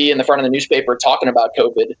TV in the front of the newspaper talking about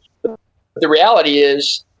COVID. But the reality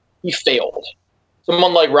is he failed.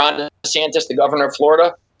 Someone like Ron DeSantis, the governor of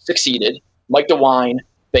Florida, succeeded. Mike DeWine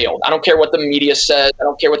failed. I don't care what the media says. I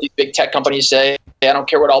don't care what these big tech companies say. I don't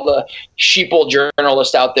care what all the sheeple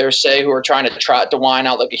journalists out there say who are trying to trot DeWine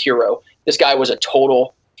out like a hero. This guy was a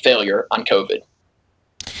total failure on COVID.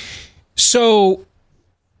 So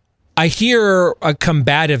I hear a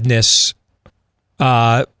combativeness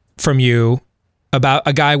from you about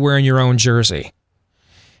a guy wearing your own jersey.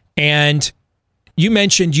 And you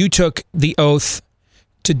mentioned you took the oath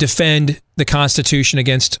to defend the Constitution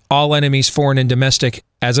against all enemies, foreign and domestic,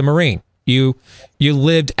 as a Marine. You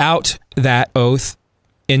lived out that oath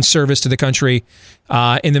in service to the country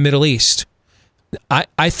in the Middle East.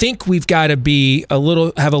 I think we've got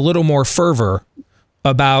to have a little more fervor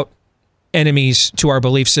about enemies to our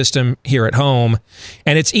belief system here at home.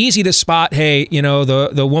 And it's easy to spot, hey,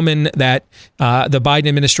 the woman that the Biden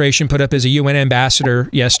administration put up as a UN ambassador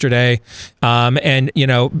yesterday, and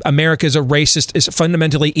America is is a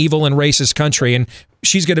fundamentally evil and racist country, and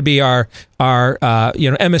she's going to be our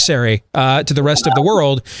emissary to the rest of the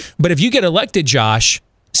world. But if you get elected, Josh,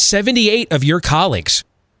 78 of your colleagues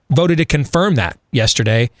voted to confirm that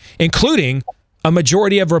yesterday, including a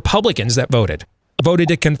majority of Republicans that voted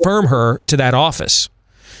to confirm her to that office.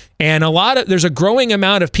 And there's a growing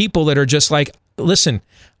amount of people that are just like, listen,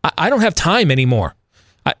 I don't have time anymore.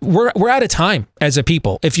 We're out of time as a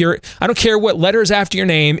people. I don't care what letters after your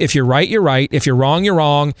name. If you're right, you're right. If you're wrong, you're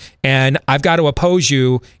wrong. And I've got to oppose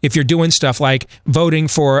you if you're doing stuff like voting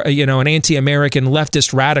for an anti-American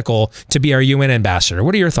leftist radical to be our UN ambassador.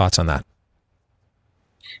 What are your thoughts on that?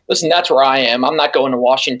 Listen, that's where I am. I'm not going to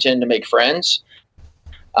Washington to make friends.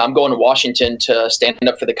 I'm going to Washington to stand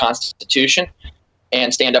up for the Constitution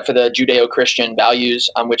and stand up for the Judeo-Christian values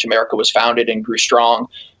on which America was founded and grew strong.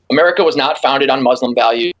 America was not founded on Muslim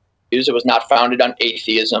values. It was not founded on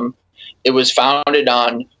atheism. It was founded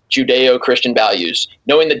on Judeo-Christian values,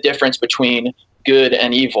 knowing the difference between good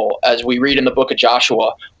and evil. As we read in the book of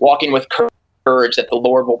Joshua, walking with courage that the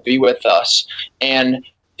Lord will be with us. And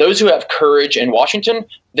those who have courage in Washington,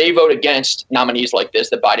 they vote against nominees like this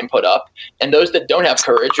that Biden put up. And those that don't have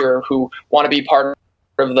courage or who want to be part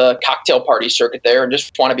of the cocktail party circuit there and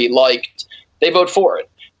just want to be liked, they vote for it.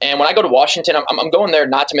 And when I go to Washington, I'm going there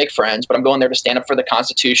not to make friends, but I'm going there to stand up for the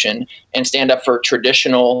Constitution and stand up for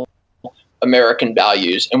traditional American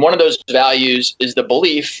values. And one of those values is the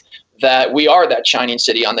belief that we are that shining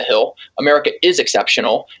city on the hill. America is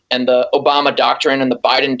exceptional. And the Obama doctrine and the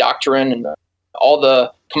Biden doctrine and all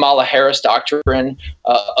the Kamala Harris doctrine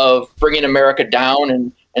of bringing America down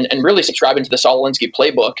and really subscribing to the Saul Alinsky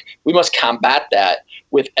playbook, we must combat that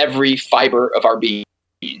with every fiber of our being.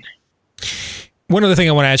 One other thing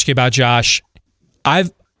I want to ask you about, Josh, I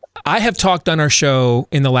have talked on our show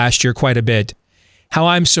in the last year quite a bit how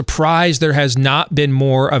I'm surprised there has not been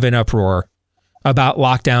more of an uproar about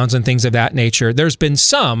lockdowns and things of that nature. There's been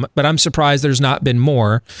some, but I'm surprised there's not been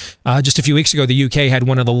more. Just a few weeks ago, the UK had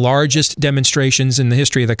one of the largest demonstrations in the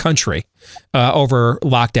history of the country over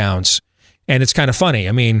lockdowns. And it's kind of funny.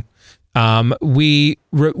 I mean, we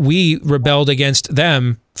rebelled against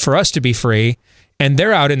them for us to be free, and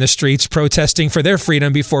they're out in the streets protesting for their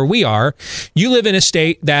freedom before we are. You live in a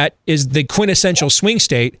state that is the quintessential swing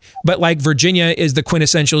state, but like Virginia is the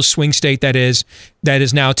quintessential swing state that is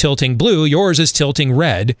now tilting blue. Yours is tilting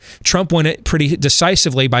red. Trump won it pretty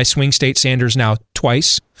decisively by swing state Sanders now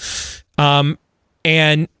twice.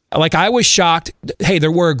 And like I was shocked. Hey,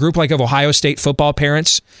 there were a group like of Ohio State football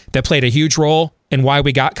parents that played a huge role in why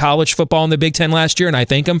we got college football in the Big Ten last year, and I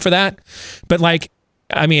thank them for that. But like,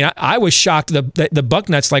 I mean, I was shocked the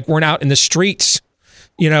Bucknuts like weren't out in the streets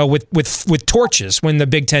with torches when the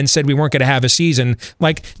Big Ten said we weren't going to have a season.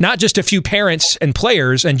 Like, not just a few parents and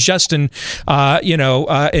players and Justin, and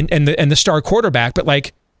the star quarterback, but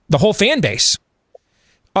like the whole fan base.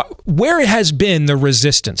 Where has been the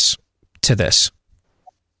resistance to this?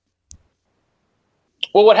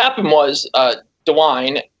 Well, what happened was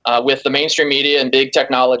DeWine, with the mainstream media and big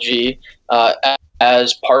technology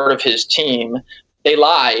as part of his team, they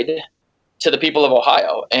lied to the people of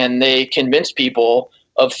Ohio, and they convinced people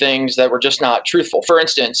of things that were just not truthful. For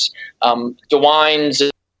instance, DeWine's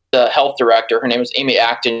the health director, her name was Amy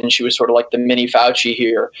Acton. She was sort of like the mini Fauci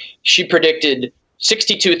here. She predicted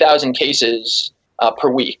 62,000 cases per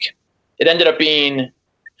week. It ended up being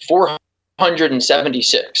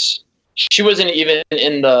 476. She wasn't even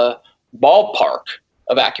in the ballpark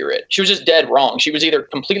of accurate. She was just dead wrong. She was either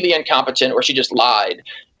completely incompetent or she just lied.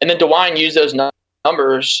 And then DeWine used those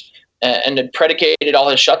numbers and had predicated all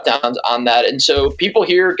his shutdowns on that. And so people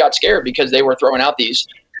here got scared because they were throwing out these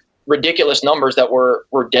ridiculous numbers that were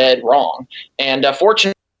dead wrong. And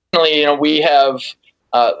fortunately, we have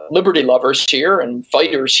liberty lovers here and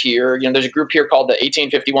fighters here. There's a group here called the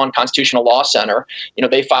 1851 Constitutional Law Center.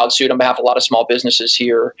 They filed suit on behalf of a lot of small businesses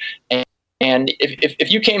here. And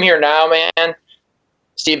if you came here now, man,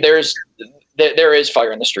 Steve, there is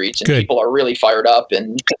fire in the streets, and people are really fired up,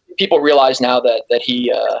 and people realize now that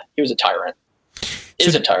he was a tyrant.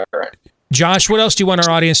 Is a tyrant. Josh, what else do you want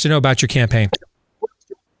our audience to know about your campaign?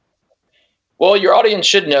 Well, your audience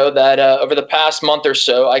should know that over the past month or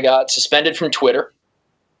so, I got suspended from Twitter.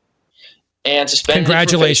 And suspended.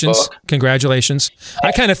 Congratulations. Congratulations.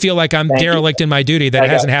 I kind of feel like I'm derelict in my duty. That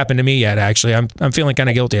hasn't happened to me yet, actually. I'm feeling kind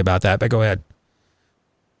of guilty about that, but go ahead.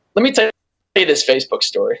 Let me tell you this Facebook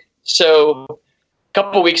story. So a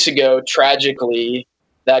couple of weeks ago, tragically,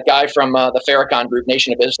 that guy from the Farrakhan group,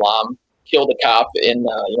 Nation of Islam, killed a cop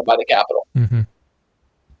by the Capitol. Mm-hmm.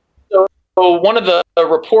 So one of the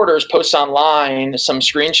reporters posts online some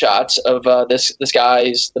screenshots of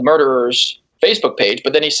the murderer's Facebook page,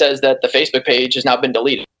 but then he says that the Facebook page has now been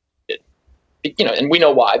deleted. And we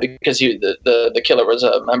know why, because the killer was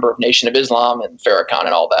a member of Nation of Islam and Farrakhan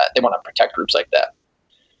and all that. They want to protect groups like that.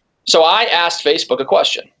 So I asked Facebook a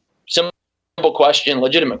question, simple question,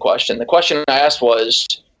 legitimate question. The question I asked was,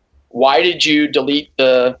 why did you delete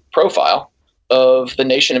the profile of the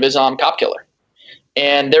Nation of Islam cop killer?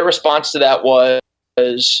 And their response to that was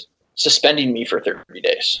suspending me for 30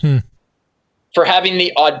 days. For having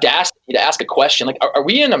the audacity to ask a question. Like, are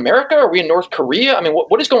we in America? Are we in North Korea? I mean,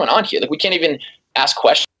 what is going on here? Like, we can't even ask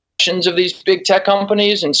questions of these big tech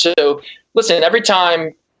companies. And so, listen, every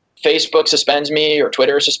time Facebook suspends me or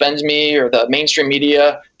Twitter suspends me or the mainstream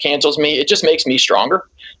media cancels me, it just makes me stronger.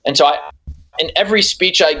 And so in every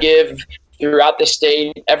speech I give throughout the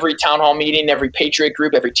state, every town hall meeting, every patriot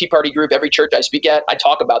group, every Tea Party group, every church I speak at, I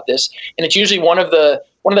talk about this. And it's usually one of the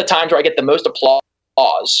times where I get the most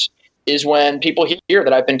applause is when people hear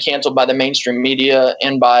that I've been canceled by the mainstream media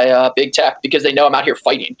and by big tech, because they know I'm out here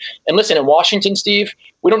fighting. And listen, in Washington, Steve,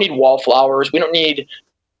 we don't need wallflowers. We don't need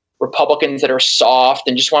Republicans that are soft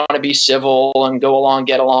and just want to be civil and go along,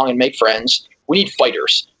 get along, and make friends. We need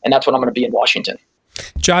fighters, and that's what I'm going to be in Washington.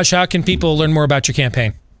 Josh, how can people learn more about your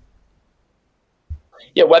campaign?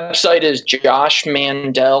 Yeah, website is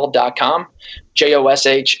joshmandel.com,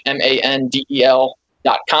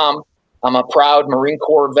 JOSHMANDEL.com. I'm a proud Marine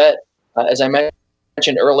Corps vet. As I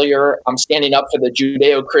mentioned earlier, I'm standing up for the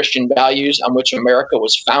Judeo-Christian values on which America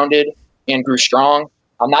was founded and grew strong.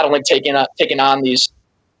 I'm not only taking on these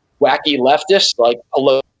wacky leftists like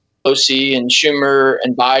Pelosi and Schumer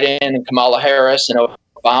and Biden and Kamala Harris and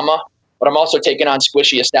Obama, but I'm also taking on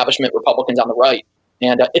squishy establishment Republicans on the right.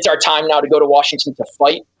 And it's our time now to go to Washington to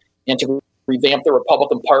fight and to revamp the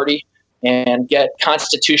Republican Party and get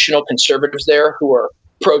constitutional conservatives there who are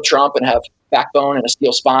pro-Trump and have backbone and a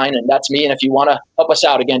steel spine. And that's me. And if you want to help us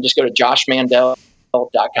out, again, just go to joshmandel.com.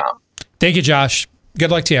 Thank you, Josh.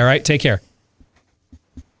 Good luck to you. All right. Take care.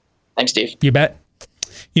 Thanks, Steve. You bet.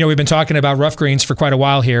 We've been talking about Rough Greens for quite a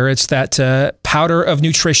while here. It's that powder of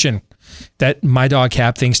nutrition that my dog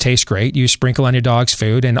Cap thinks tastes great. You sprinkle on your dog's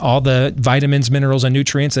food, and all the vitamins, minerals, and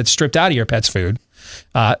nutrients that's stripped out of your pet's food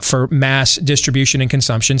for mass distribution and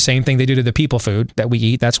consumption. Same thing they do to the people food that we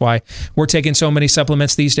eat. That's why we're taking so many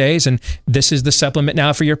supplements these days. And this is the supplement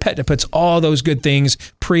now for your pet. It puts all those good things,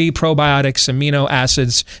 probiotics, amino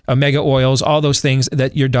acids, omega oils, all those things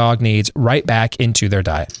that your dog needs right back into their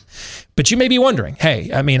diet. But you may be wondering,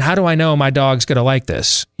 hey, I mean, how do I know my dog's going to like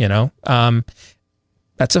this?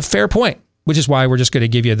 That's a fair point, which is why we're just going to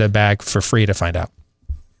give you the bag for free to find out.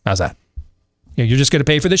 How's that? You're just going to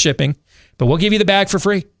pay for the shipping, but we'll give you the bag for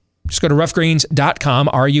free. Just go to roughgreens.com,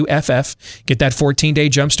 RUFF. Get that 14-day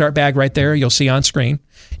jumpstart bag right there. You'll see on screen.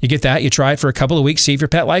 You get that. You try it for a couple of weeks. See if your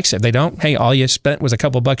pet likes it. If they don't, hey, all you spent was a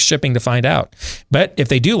couple bucks shipping to find out. But if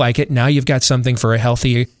they do like it, now you've got something for a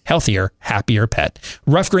healthier, happier pet.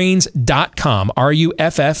 Roughgreens.com,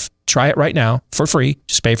 RUFF. Try it right now for free.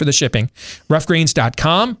 Just pay for the shipping.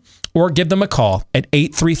 Roughgreens.com, or give them a call at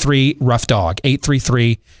 833-ROUGH-DOG.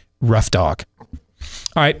 833-ROUGH-DOG.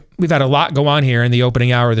 All right, we've had a lot go on here in the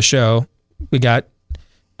opening hour of the show. We got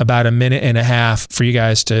about a minute and a half for you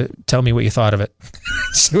guys to tell me what you thought of it.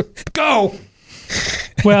 So, go!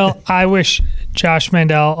 Well, I wish Josh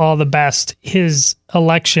Mandel all the best. His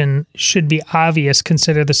election should be obvious,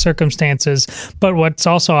 consider the circumstances. But what's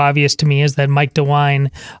also obvious to me is that Mike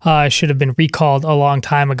DeWine should have been recalled a long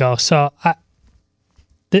time ago. So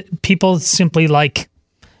people simply like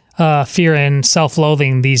fear and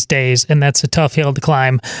self-loathing these days, and that's a tough hill to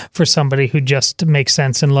climb for somebody who just makes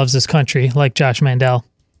sense and loves this country like Josh Mandel.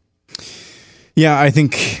 Yeah, I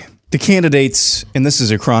think the candidates, and this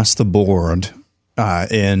is across the board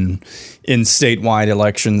in statewide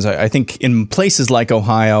elections, I think in places like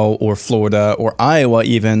Ohio or Florida or Iowa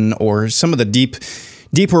even, or some of the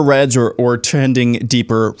deeper reds or trending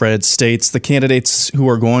deeper red states, the candidates who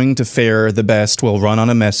are going to fare the best will run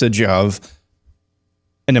on a message of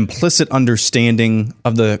an implicit understanding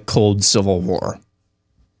of the cold Civil War.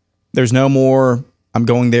 There's no more, I'm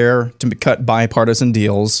going there to cut bipartisan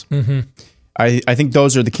deals. Mm-hmm. I think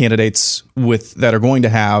those are the candidates that are going to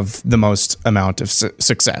have the most amount of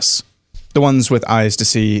success. The ones with eyes to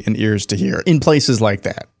see and ears to hear in places like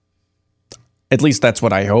that. At least that's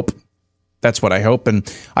what I hope. That's what I hope. And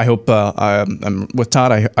I hope, with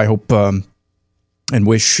Todd, I hope and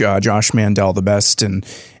wish Josh Mandel the best. And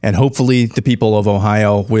hopefully the people of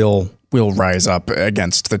Ohio will rise up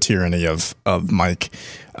against the tyranny of Mike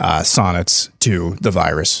sonnets to the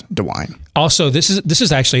virus DeWine. Also, this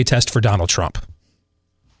is actually a test for Donald Trump.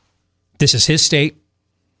 This is his state.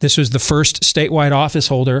 This was the first statewide office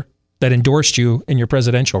holder that endorsed you in your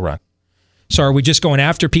presidential run. So are we just going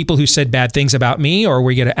after people who said bad things about me, or are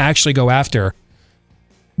we going to actually go after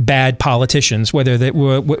bad politicians,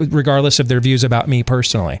 regardless of their views about me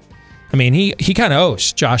personally? I mean, he kind of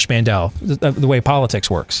owes Josh Mandel the way politics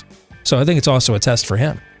works. So I think it's also a test for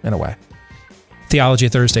him, in a way. Theology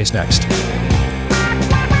Thursday's next.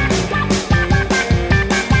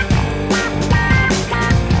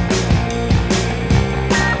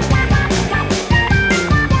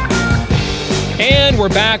 And we're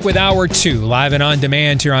back with Hour 2, live and on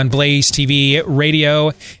demand here on Blaze TV,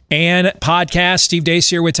 radio, and podcast. Steve Deace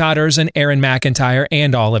here with Todd Erzen, Aaron McIntyre,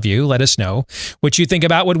 and all of you. Let us know what you think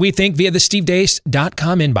about what we think via the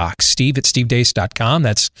stevedeace.com inbox. Steve@stevedeace.com.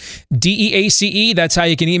 That's DEACE. That's how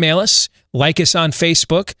you can email us. Like us on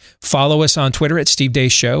Facebook. Follow us on Twitter at Steve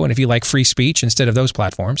Deace Show. And if you like free speech instead of those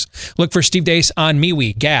platforms, look for Steve Deace on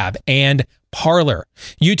MeWe, Gab, and Parler.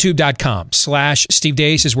 YouTube.com/Steve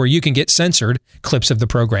Deace is where you can get censored clips of the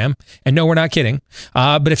program. And no, we're not kidding.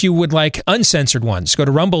 But if you would like uncensored ones, go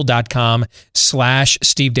to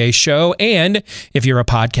rumble.com/Steve Deace Show. And if you're a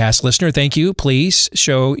podcast listener, thank you. Please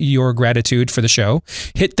show your gratitude for the show.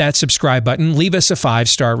 Hit that subscribe button. Leave us a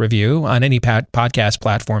 5-star review on any podcast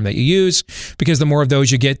platform that you use, because the more of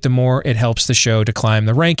those you get, the more it helps the show to climb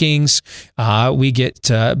the rankings. We get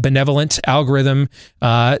benevolent algorithm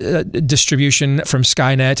distribution from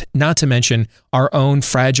Skynet, not to mention our own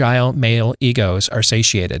fragile male egos are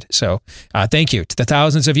satiated. So thank you to the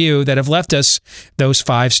thousands of you that have left us those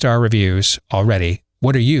 5-star reviews already.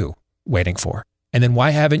 What are you waiting for? And then why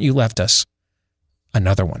haven't you left us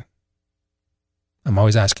another one? I'm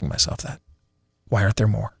always asking myself that. Why aren't there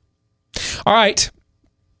more? All right.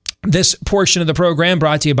 This portion of the program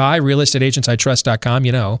brought to you by realestateagentsitrust.com.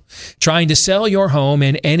 You know, trying to sell your home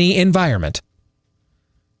in any environment,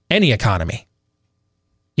 any economy,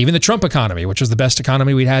 even the Trump economy, which was the best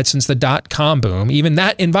economy we'd had since the dot-com boom, even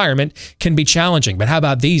that environment can be challenging. But how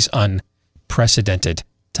about these unprecedented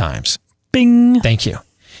times? Bing. Thank you.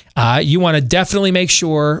 You want to definitely make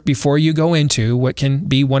sure before you go into what can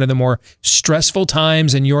be one of the more stressful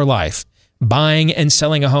times in your life, buying and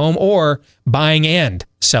selling a home, or buying and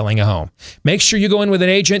selling a home. Make sure you go in with an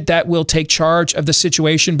agent that will take charge of the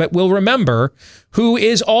situation, but will remember who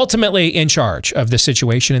is ultimately in charge of the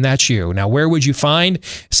situation, and that's you. Now, where would you find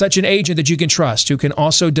such an agent that you can trust, who can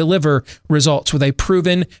also deliver results with a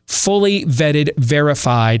proven, fully vetted,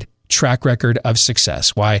 verified track record of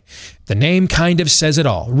success? Why, the name kind of says it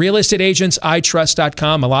all.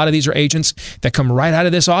 realestateagentsitrust.com. A lot of these are agents that come right out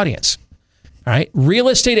of this audience. All right.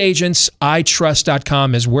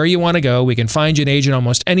 realestateagentsitrust.com is where you want to go. We can find you an agent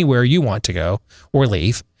almost anywhere you want to go or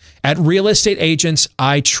leave. at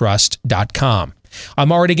realestateagentsitrust.com.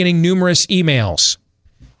 I'm already getting numerous emails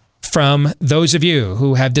from those of you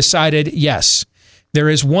who have decided, yes, there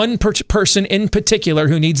is one person in particular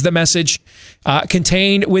who needs the message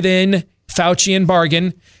contained within Faucian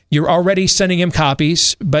Bargain. You're already sending him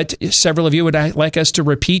copies, but several of you would like us to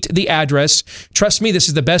repeat the address. Trust me, this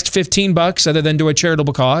is the best $15 other than to a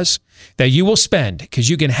charitable cause that you will spend, because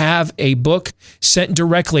you can have a book sent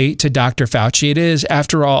directly to Dr. Fauci. It is,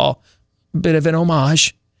 after all, a bit of an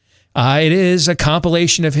homage. It is a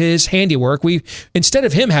compilation of his handiwork. Instead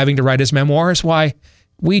of him having to write his memoirs, why,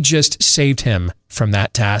 we just saved him from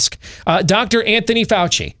that task. Dr. Anthony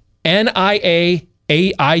Fauci,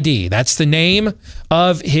 NIAID. That's the name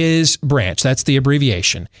of his branch. That's the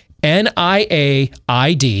abbreviation.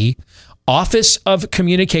 NIAID, Office of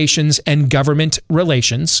Communications and Government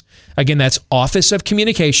Relations. Again, that's Office of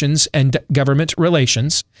Communications and Government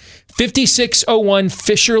Relations. 5601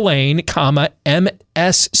 Fisher Lane,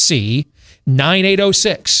 MSC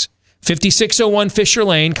 9806. 5601 Fisher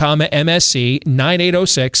Lane, MSC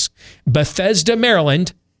 9806, Bethesda,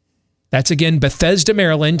 Maryland. That's again Bethesda,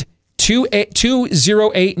 Maryland.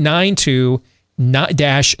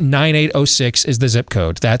 20892-9806 is the zip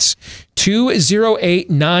code. That's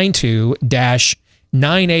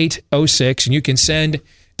 20892-9806. And you can send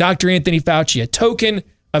Dr. Anthony Fauci a token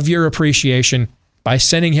of your appreciation by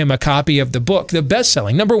sending him a copy of the book, the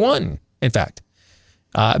best-selling, #1, in fact,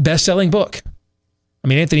 best-selling book. I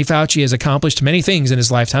mean, Anthony Fauci has accomplished many things in his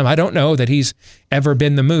lifetime. I don't know that he's ever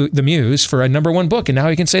been the muse for a #1 book, and now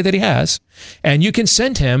he can say that he has. And you can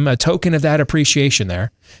send him a token of that appreciation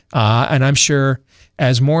there. And I'm sure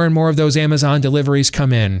as more and more of those Amazon deliveries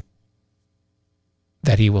come in,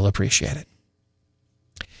 that he will appreciate it.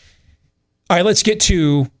 All right, let's get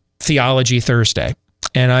to Theology Thursday.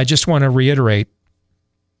 And I just want to reiterate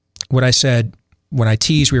what I said when I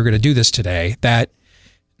teased we were going to do this today, that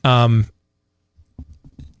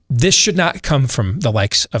this should not come from the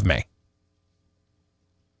likes of me.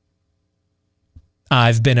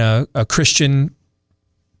 I've been a Christian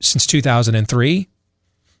since 2003.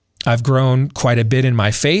 I've grown quite a bit in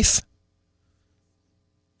my faith.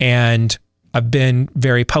 And I've been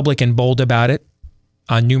very public and bold about it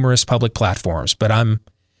on numerous public platforms. But I'm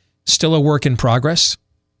still a work in progress.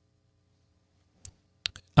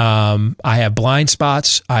 I have blind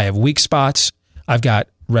spots. I have weak spots. I've got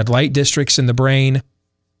red light districts in the brain.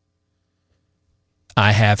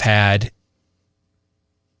 I have had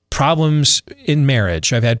problems in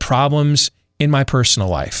marriage. I've had problems in my personal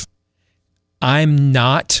life. I'm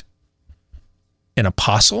not an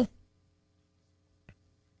apostle.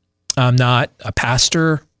 I'm not a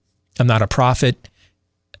pastor. I'm not a prophet.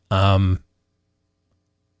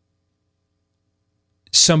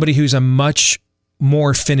 Somebody who's a much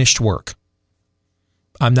more finished work.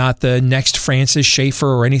 I'm not the next Francis Schaeffer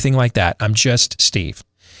or anything like that. I'm just Steve.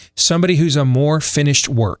 Somebody who's a more finished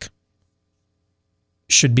work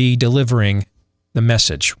should be delivering the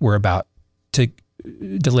message we're about to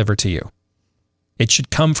deliver to you. It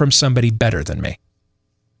should come from somebody better than me.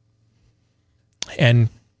 And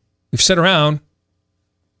we've sat around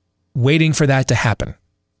waiting for that to happen.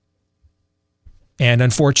 And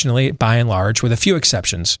unfortunately, by and large, with a few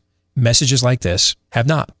exceptions, messages like this have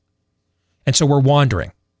not. And so we're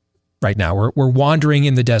wandering right now. We're wandering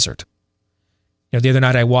in the desert. You know, the other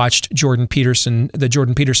night I watched the Jordan Peterson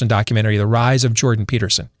documentary, The Rise of Jordan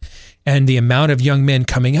Peterson, and the amount of young men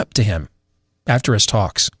coming up to him after his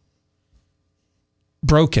talks,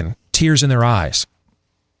 broken, tears in their eyes.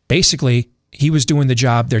 Basically, he was doing the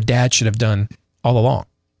job their dad should have done all along,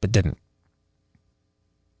 but didn't.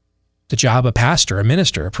 The job a pastor, a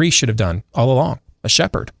minister, a priest should have done all along, a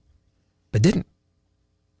shepherd, but didn't.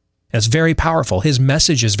 And it's very powerful. His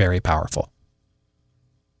message is very powerful.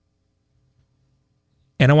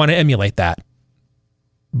 And I want to emulate that,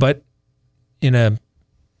 but in a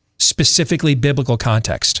specifically biblical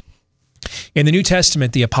context. In the New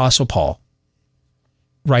Testament, the Apostle Paul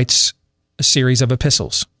writes a series of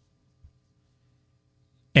epistles.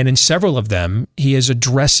 And in several of them, he is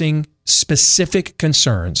addressing specific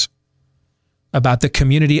concerns about the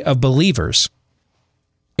community of believers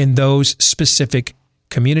in those specific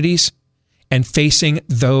communities and facing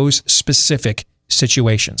those specific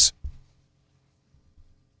situations.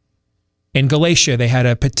 In Galatia, they had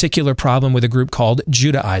a particular problem with a group called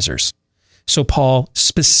Judaizers. So Paul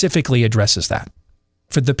specifically addresses that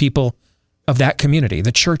for the people of that community,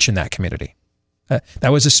 the church in that community.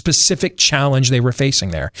 That was a specific challenge they were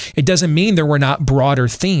facing there. It doesn't mean there were not broader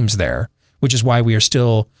themes there which is why we are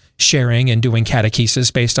still sharing and doing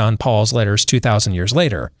catechesis based on Paul's letters 2,000 years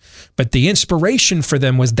later. But the inspiration for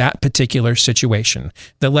them was that particular situation.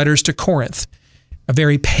 The letters to Corinth, a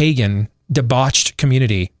very pagan, debauched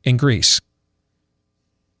community in Greece.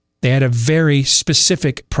 They had a very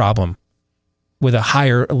specific problem with a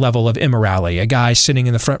higher level of immorality. A guy sitting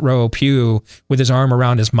in the front row pew with his arm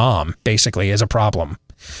around his mom, basically, is a problem.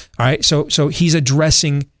 All right, so he's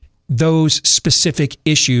addressing those specific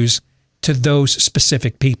issues to those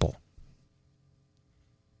specific people.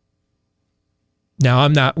 Now,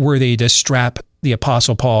 I'm not worthy to strap the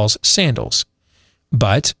Apostle Paul's sandals,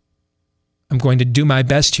 but I'm going to do my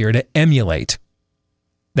best here to emulate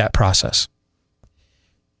that process.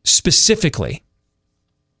 Specifically,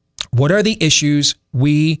 what are the issues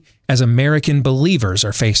we as American believers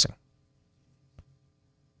are facing?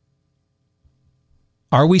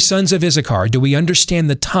 Are we sons of Issachar? Do we understand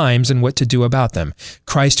the times and what to do about them?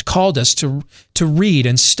 Christ called us to read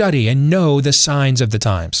and study and know the signs of the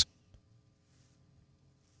times.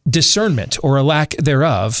 Discernment, or a lack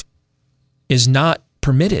thereof, is not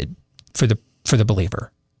permitted for the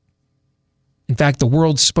believer. In fact, the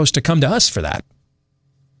world's supposed to come to us for that.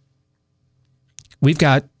 We've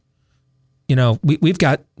got, we've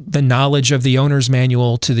got the knowledge of the owner's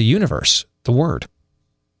manual to the universe, the Word.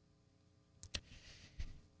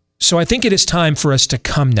 So I think it is time for us to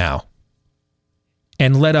come now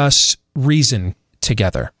and let us reason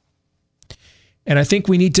together. And I think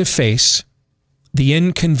we need to face the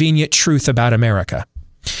inconvenient truth about America.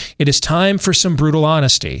 It is time for some brutal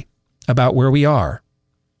honesty about where we are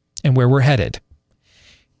and where we're headed.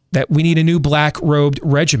 That we need a new black-robed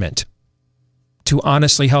regiment to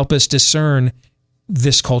honestly help us discern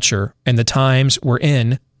this culture and the times we're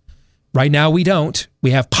in. Right now, we don't.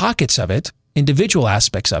 We have pockets of it, individual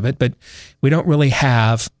aspects of it, but we don't really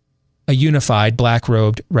have a unified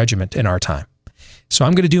black-robed regiment in our time. So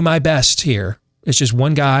I'm going to do my best here. It's just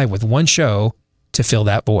one guy with one show to fill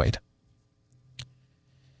that void.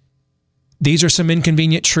 These are some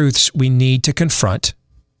inconvenient truths we need to confront,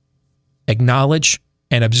 acknowledge,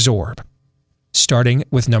 and absorb, starting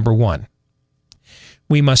with number one.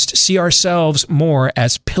 We must see ourselves more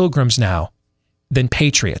as pilgrims now than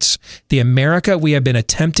patriots. The America we have been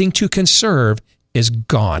attempting to conserve is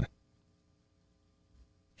gone.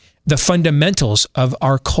 The fundamentals of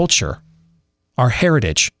our culture, our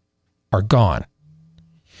heritage, are gone.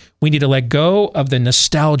 We need to let go of the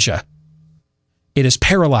nostalgia. It is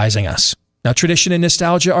paralyzing us. Now, tradition and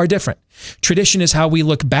nostalgia are different. Tradition is how we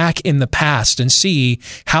look back in the past and see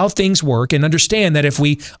how things work and understand that if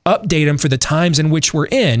we update them for the times in which we're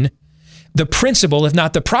in, the principle, if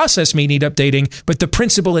not the process, may need updating, but the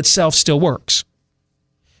principle itself still works.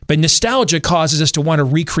 But nostalgia causes us to want to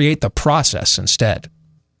recreate the process instead.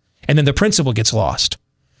 And then the principle gets lost.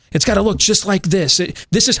 It's got to look just like this.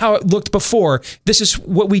 This is how it looked before. This is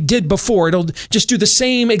what we did before. It'll just do the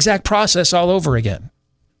same exact process all over again.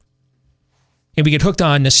 And we get hooked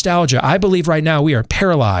on nostalgia. I believe right now we are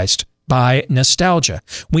paralyzed by nostalgia.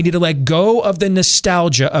 We need to let go of the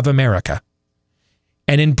nostalgia of America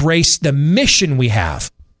and embrace the mission we have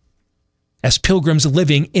as pilgrims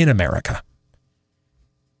living in America.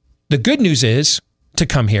 The good news is, to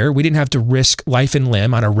come here, we didn't have to risk life and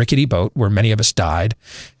limb on a rickety boat where many of us died.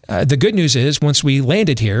 The good news is, once we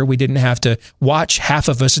landed here, we didn't have to watch half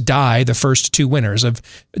of us die the first 2 winters of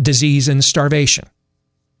disease and starvation.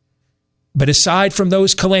 But aside from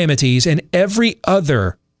those calamities and every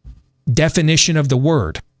other definition of the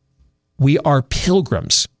word, we are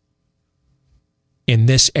pilgrims in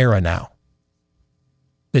this era now.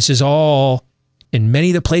 This is all in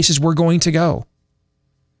many of the places we're going to go.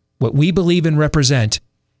 What we believe and represent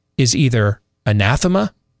is either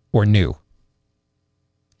anathema or new.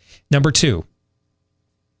 Number 2,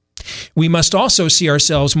 we must also see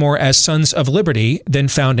ourselves more as sons of liberty than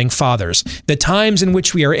founding fathers. The times in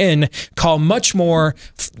which we are in call much more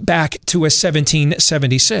back to a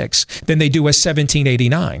 1776 than they do a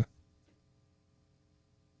 1789.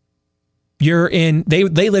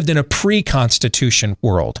 They lived in a pre-Constitution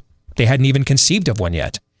world. They hadn't even conceived of one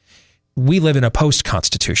yet. We live in a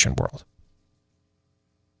post-Constitution world.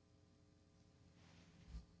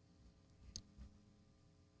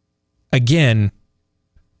 Again,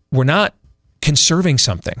 we're not conserving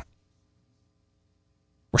something.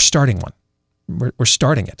 We're starting one. We're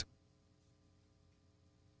starting it.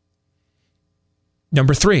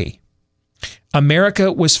 Number 3,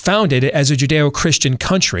 America was founded as a Judeo-Christian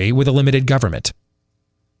country with a limited government.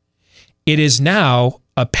 It is now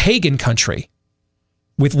a pagan country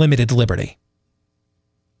with limited liberty.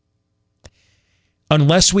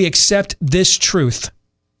 Unless we accept this truth,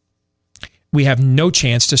 we have no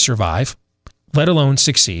chance to survive let alone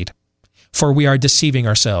succeed. For we are deceiving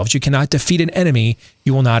ourselves. You cannot defeat an enemy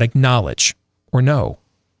you will not acknowledge or know.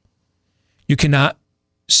 You cannot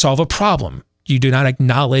solve a problem you do not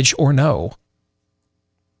acknowledge or know.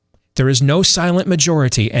 There is no silent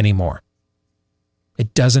majority anymore.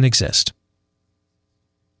 It doesn't exist.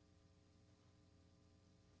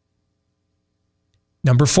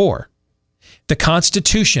 Number 4, the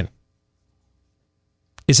Constitution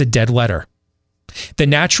is a dead letter. The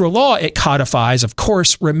natural law it codifies, of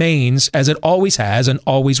course, remains as it always has and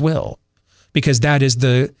always will, because that is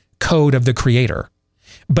the code of the Creator.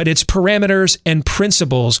 But its parameters and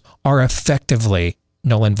principles are effectively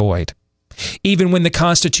null and void. Even when the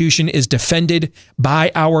Constitution is defended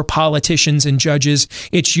by our politicians and judges,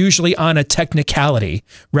 it's usually on a technicality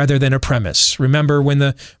rather than a premise. Remember when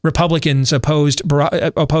the Republicans opposed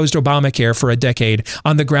Obamacare for a decade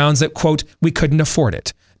on the grounds that, quote, we couldn't afford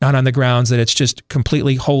it. Not on the grounds that it's just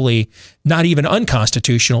completely, wholly, not even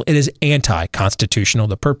unconstitutional. It is anti-constitutional.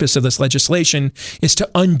 The purpose of this legislation is to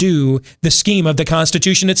undo the scheme of the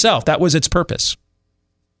Constitution itself. That was its purpose.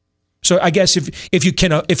 So I guess if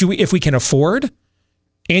we can afford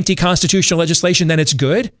anti-constitutional legislation, then it's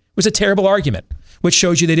good. It was a terrible argument, which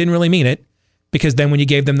shows you they didn't really mean it, because then when you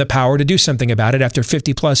gave them the power to do something about it after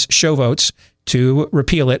 50 plus show votes to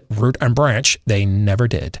repeal it, root and branch, they never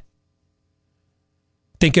did.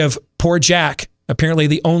 Think of poor Jack, apparently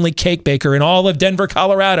the only cake baker in all of Denver,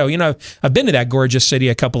 Colorado. You know, I've been to that gorgeous city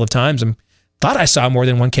a couple of times and thought I saw more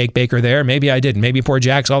than one cake baker there. Maybe I didn't. Maybe poor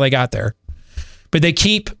Jack's all they got there. But they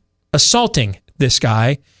keep assaulting this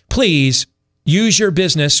guy. Please use your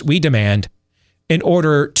business, we demand, in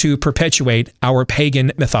order to perpetuate our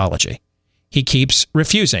pagan mythology. He keeps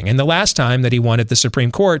refusing. And the last time that he won at the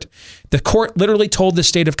Supreme Court, the court literally told the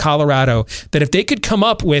state of Colorado that if they could come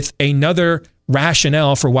up with another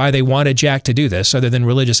rationale for why they wanted Jack to do this other than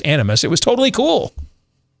religious animus, it was totally cool.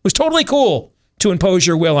 It was totally cool to impose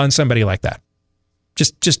your will on somebody like that.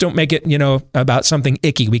 Just don't make it, about something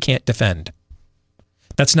icky we can't defend.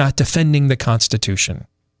 That's not defending the Constitution.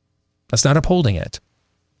 That's not upholding it.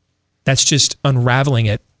 That's just unraveling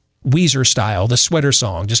it, Weezer style, the sweater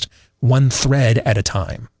song, just one thread at a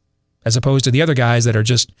time, as opposed to the other guys that are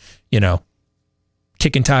just,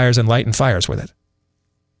 kicking tires and lighting fires with it.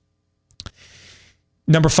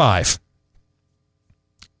 Number 5,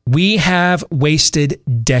 we have wasted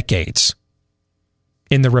decades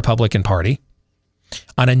in the Republican Party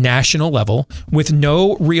on a national level with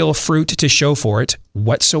no real fruit to show for it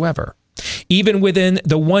whatsoever. Even within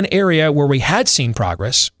the one area where we had seen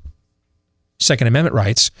progress, Second Amendment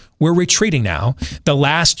rights, we're retreating now. The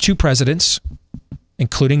last 2 presidents,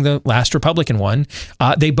 including the last Republican one,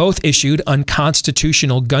 they both issued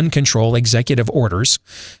unconstitutional gun control executive orders.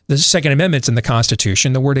 The Second Amendment's in the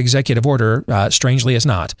Constitution. The word executive order, strangely, is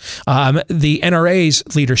not. The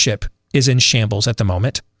NRA's leadership is in shambles at the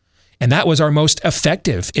moment. And that was our most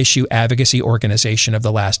effective issue advocacy organization of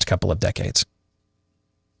the last couple of decades.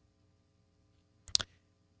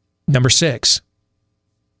 Number 6,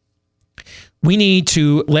 we need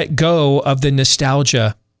to let go of the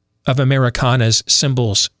nostalgia of Americana's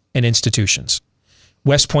symbols and institutions.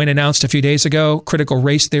 West Point announced a few days ago, critical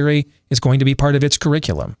race theory is going to be part of its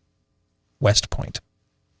curriculum. West Point.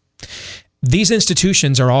 These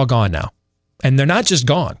institutions are all gone now. And they're not just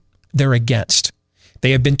gone, they're against.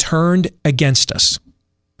 They have been turned against us.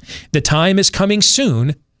 The time is coming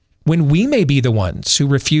soon when we may be the ones who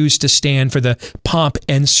refuse to stand for the pomp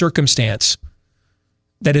and circumstance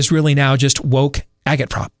that is really now just woke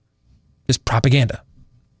agitprop, just propaganda.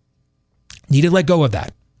 Need to let go of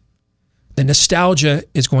that. The nostalgia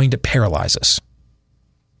is going to paralyze us.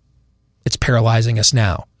 It's paralyzing us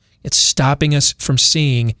now. It's stopping us from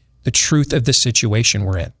seeing the truth of the situation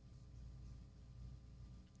we're in.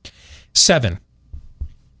 7,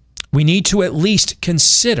 we need to at least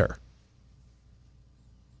consider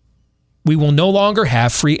we will no longer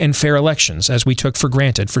have free and fair elections as we took for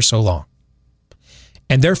granted for so long.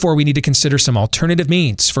 And therefore, we need to consider some alternative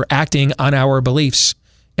means for acting on our beliefs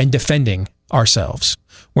and defending ourselves.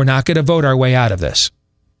 We're not going to vote our way out of this.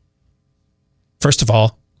 First of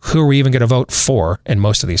all, who are we even going to vote for in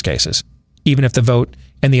most of these cases, even if the vote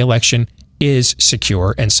and the election is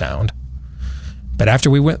secure and sound? But after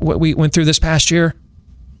we went through this past year,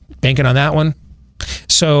 banking on that one.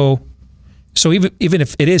 So even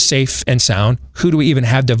if it is safe and sound, who do we even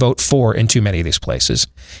have to vote for in too many of these places?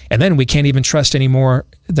 And then we can't even trust anymore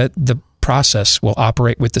that the process will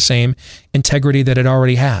operate with the same integrity that it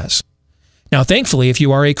already has. Now, thankfully, if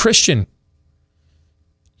you are a Christian,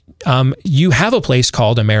 you have a place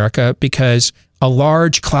called America because a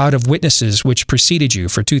large cloud of witnesses which preceded you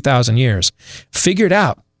for 2,000 years figured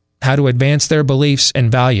out how to advance their beliefs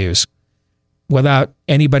and values without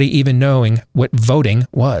anybody even knowing what voting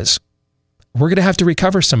was. We're going to have to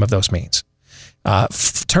recover some of those means.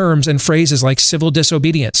 Terms and phrases like civil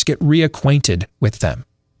disobedience, get reacquainted with them.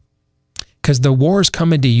 Because the war's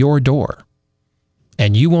coming to your door,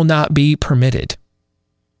 and you will not be permitted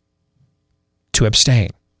to abstain.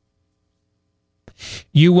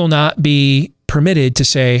 You will not be permitted to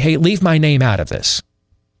say, hey, leave my name out of this.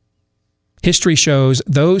 History shows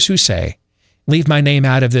those who say, leave my name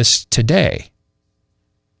out of this today,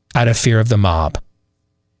 out of fear of the mob,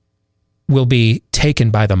 will be taken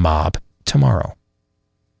by the mob tomorrow.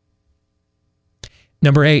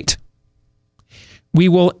 Number 8, we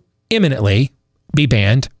will imminently be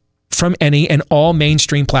banned from any and all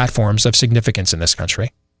mainstream platforms of significance in this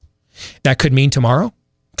country. That could mean tomorrow,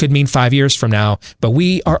 could mean 5 years from now, but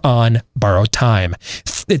we are on borrowed time.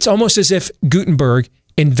 It's almost as if Gutenberg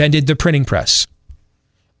invented the printing press.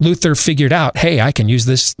 Luther figured out, hey, I can use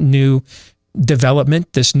this new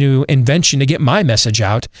development, this new invention to get my message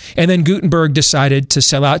out. And then Gutenberg decided to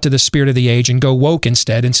sell out to the spirit of the age and go woke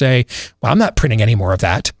instead and say, well, I'm not printing any more of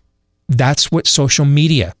that. That's what social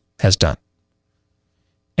media has done.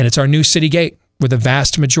 And it's our new city gate where the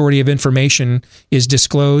vast majority of information is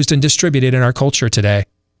disclosed and distributed in our culture today.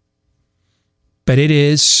 But it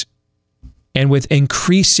is, and with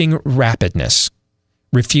increasing rapidness,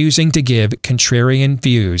 refusing to give contrarian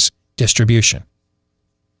views distribution.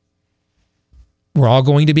 We're all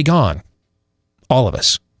going to be gone. All of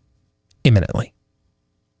us. Imminently.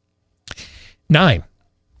 9.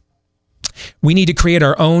 We need to create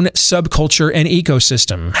our own subculture and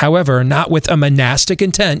ecosystem. However, not with a monastic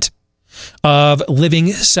intent of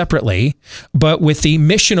living separately, but with the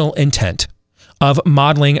missional intent of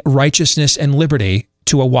modeling righteousness and liberty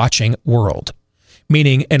to a watching world.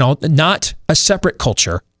 Meaning not a separate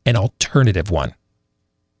culture, an alternative one.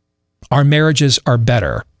 Our marriages are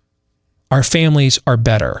better. Our families are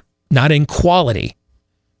better, not in quality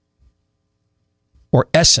or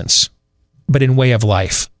essence, but in way of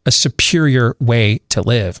life, a superior way to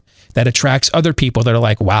live that attracts other people that are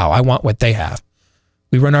like, wow, I want what they have.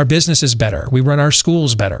 We run our businesses better. We run our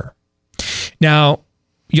schools better. Now,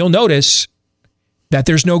 you'll notice that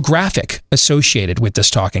there's no graphic associated with this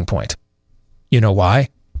talking point. You know why?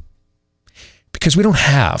 Because we don't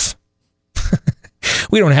have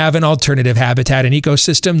an alternative habitat and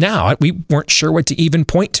ecosystem now. We weren't sure what to even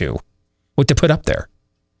point to, what to put up there.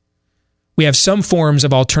 We have some forms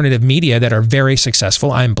of alternative media that are very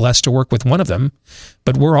successful. I'm blessed to work with one of them,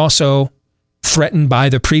 but we're also threatened by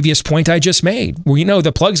the previous point I just made. We know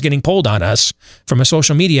the plug's getting pulled on us from a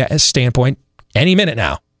social media standpoint any minute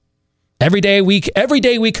now. Every day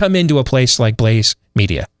we come into a place like Blaze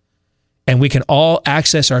Media, and we can all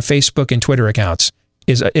access our Facebook and Twitter accounts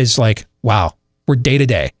is like, wow, we're day to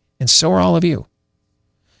day. And so are all of you.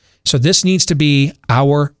 So this needs to be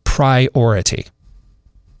our priority.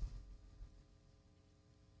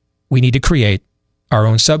 We need to create our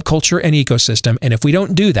own subculture and ecosystem. And if we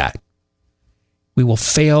don't do that, we will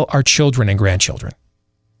fail our children and grandchildren.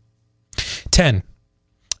 10,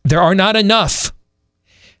 there are not enough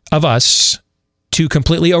of us to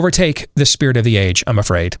completely overtake the spirit of the age, I'm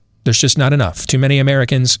afraid. There's just not enough. Too many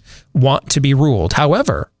Americans want to be ruled.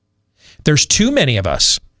 However, there's too many of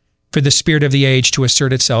us for the spirit of the age to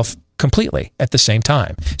assert itself completely at the same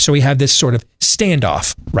time. So we have this sort of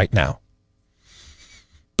standoff right now.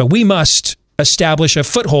 But we must establish a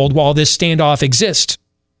foothold while this standoff exists.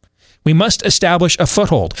 We must establish a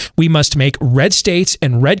foothold. We must make red states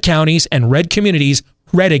and red counties and red communities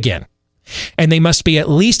red again. And they must be at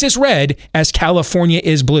least as red as California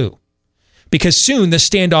is blue. Because soon the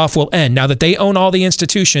standoff will end. Now that they own all the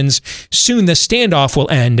institutions, soon the standoff will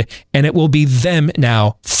end, and it will be them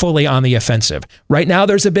now fully on the offensive. Right now,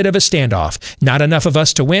 there's a bit of a standoff. Not enough of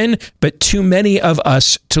us to win, but too many of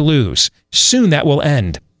us to lose. Soon that will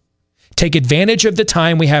end. Take advantage of the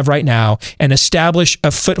time we have right now and establish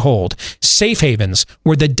a foothold, safe havens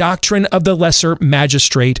where the doctrine of the lesser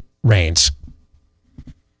magistrate reigns,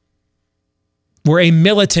 where a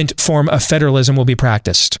militant form of federalism will be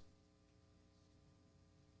practiced.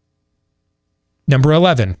 Number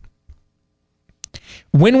 11,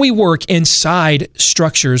 when we work inside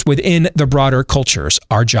structures within the broader cultures,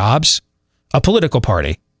 our jobs, a political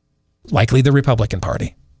party, likely the Republican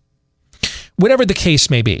Party, whatever the case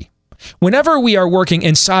may be, whenever we are working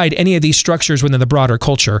inside any of these structures within the broader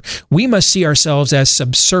culture, we must see ourselves as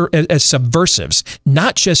subversives,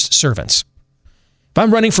 not just servants. If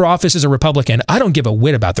I'm running for office as a Republican, I don't give a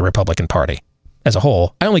whit about the Republican Party as a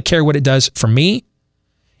whole. I only care what it does for me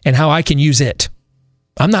and how I can use it.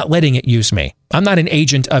 I'm not letting it use me. I'm not an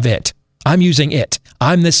agent of it. I'm using it.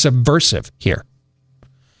 I'm the subversive here.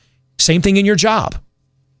 Same thing in your job.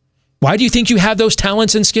 Why do you think you have those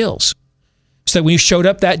talents and skills? So that when you showed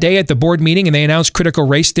up that day at the board meeting and they announced critical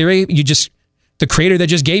race theory, the creator that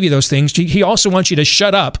just gave you those things, he also wants you to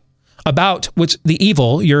shut up about what's the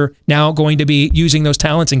evil you're now going to be using those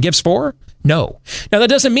talents and gifts for? No. Now, that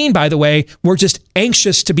doesn't mean, by the way, we're just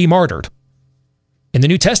anxious to be martyred. In the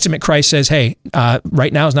New Testament, Christ says, hey,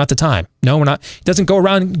 right now is not the time. No, we're not. He doesn't go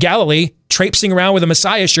around Galilee traipsing around with a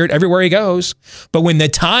Messiah shirt everywhere he goes. But when the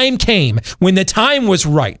time came, when the time was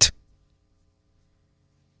right,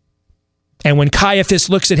 and when Caiaphas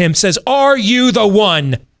looks at him, says, are you the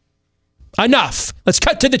one? Enough. Let's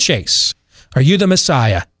cut to the chase. Are you the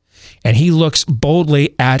Messiah? And he looks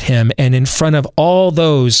boldly at him and in front of all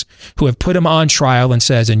those who have put him on trial and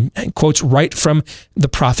says, and quotes right from the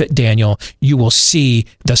prophet Daniel, you will see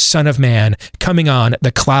the Son of Man coming on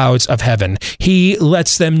the clouds of heaven. He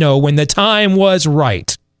lets them know when the time was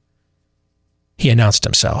right, he announced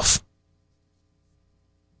himself.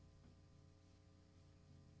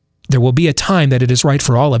 There will be a time that it is right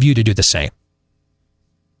for all of you to do the same.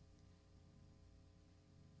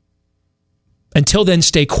 Until then,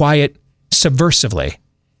 stay quiet subversively,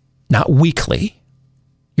 not weakly.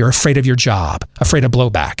 You're afraid of your job, afraid of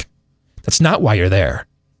blowback. That's not why you're there.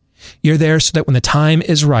 You're there so that when the time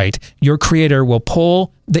is right, your Creator will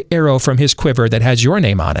pull the arrow from his quiver that has your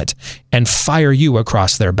name on it and fire you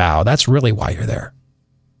across their bow. That's really why you're there.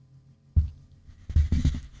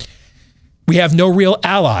 We have no real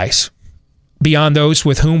allies beyond those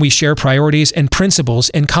with whom we share priorities and principles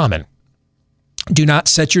in common. Do not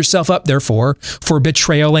set yourself up, therefore, for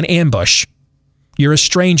betrayal and ambush. You're a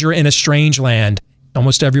stranger in a strange land,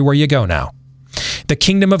 almost everywhere you go now. The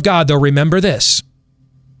kingdom of God, though, remember this.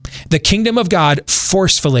 The kingdom of God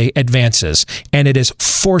forcefully advances, and it is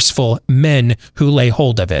forceful men who lay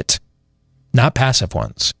hold of it. Not passive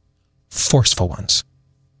ones, forceful ones.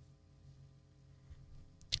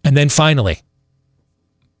 And then finally,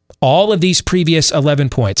 all of these previous 11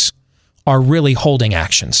 points are really holding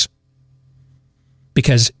actions.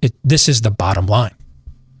 Because this is the bottom line.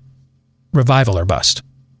 Revival or bust.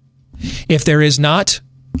 If there is not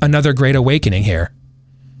another great awakening here,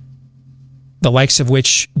 the likes of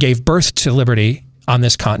which gave birth to liberty on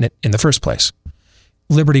this continent in the first place,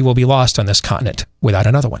 liberty will be lost on this continent without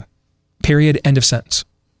another one. Period. End of sentence.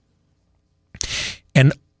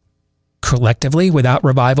 And collectively, without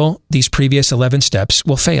revival, these previous 11 steps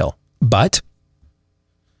will fail. But,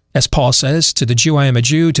 as Paul says, to the Jew I am a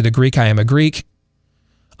Jew, to the Greek I am a Greek,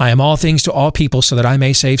 I am all things to all people so that I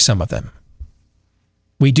may save some of them.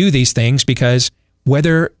 We do these things because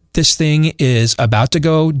whether this thing is about to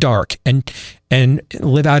go dark and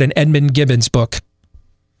live out an Edmund Gibbons book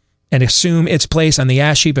and assume its place on the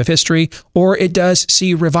ash heap of history, or it does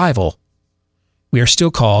see revival, we are still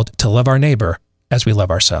called to love our neighbor as we love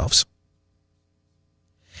ourselves.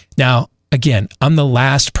 Now, again, I'm the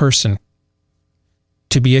last person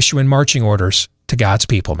to be issuing marching orders to God's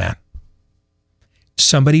people, man.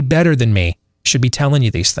 Somebody better than me should be telling you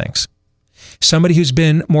these things. Somebody who's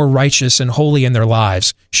been more righteous and holy in their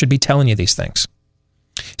lives should be telling you these things.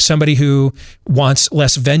 Somebody who wants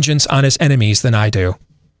less vengeance on his enemies than I do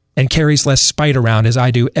and carries less spite around as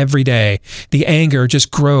I do every day. The anger just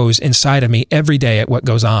grows inside of me every day at what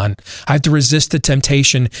goes on. I have to resist the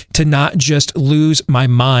temptation to not just lose my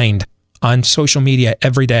mind on social media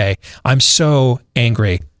every day. I'm so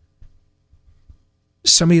angry.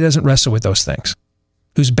 Somebody doesn't wrestle with those things,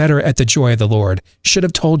 who's better at the joy of the Lord, should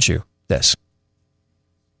have told you this.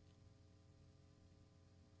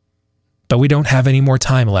 But we don't have any more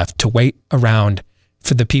time left to wait around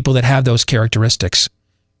for the people that have those characteristics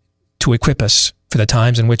to equip us for the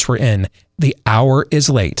times in which we're in. The hour is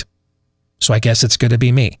late, so I guess it's going to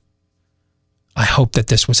be me. I hope that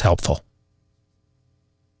this was helpful.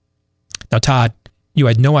 Now, Todd, you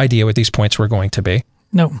had no idea what these points were going to be.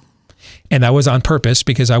 No. And that was on purpose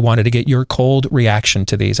because I wanted to get your cold reaction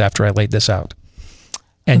to these after I laid this out.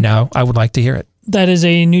 And now I would like to hear it. That is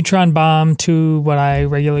a neutron bomb to what I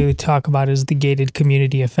regularly talk about as the gated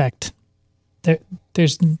community effect.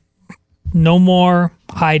 There's no more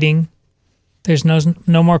hiding. There's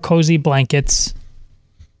no more cozy blankets.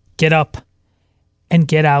 Get up and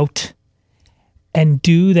get out and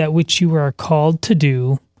do that which you are called to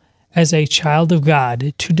do as a child of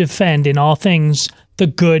God, to defend in all things the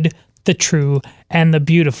good, the true, and the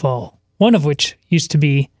beautiful, one of which used to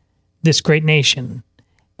be this great nation,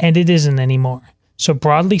 and it isn't anymore. So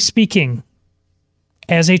broadly speaking,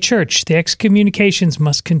 as a church, the excommunications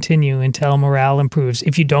must continue until morale improves.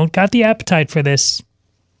 If you don't got the appetite for this,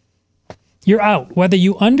 you're out. Whether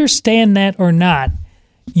you understand that or not,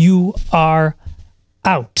 you are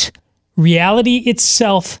out. Reality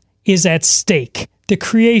itself is at stake. The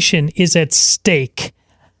creation is at stake.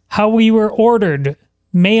 How we were ordered,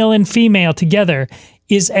 male and female together,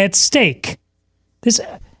 is at stake.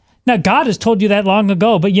 Now, God has told you that long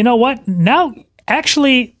ago, but you know what? Now,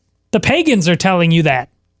 actually, the pagans are telling you that.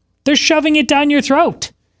 They're shoving it down your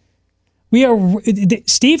throat.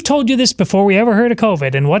 Steve told you this before we ever heard of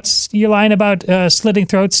COVID. And what's your line about slitting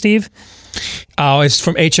throats, Steve? Oh, it's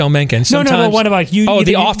from H.L. Mencken. No, what about you? Oh,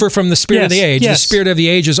 the offer from the Spirit of the Age. Yes. The Spirit of the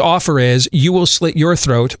Age's offer is, you will slit your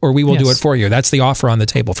throat or we will do it for you. That's the offer on the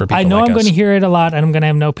table for people I know like I'm us. going to hear it a lot, and I'm going to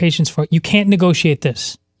have no patience for it. You can't negotiate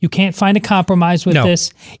this. You can't find a compromise with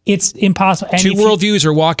this. It's impossible. And two worldviews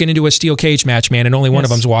are walking into a steel cage match, man, and only one of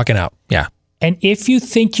them's walking out. Yeah. And if you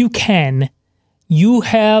think you can, you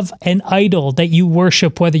have an idol that you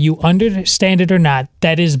worship, whether you understand it or not,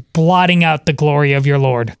 that is blotting out the glory of your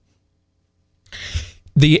Lord.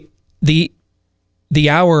 The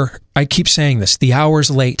hour, I keep saying this, the hour's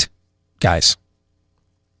late, guys.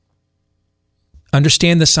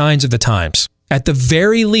 Understand the signs of the times. At the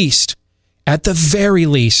very least,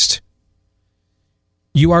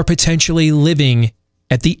 you are potentially living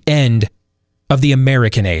at the end of the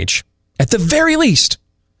American age. At the very least.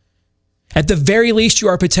 At the very least, you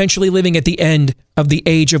are potentially living at the end of the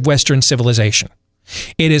age of Western civilization.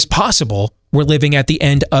 It is possible we're living at the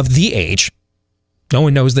end of the age. No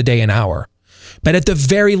one knows the day and hour. But at the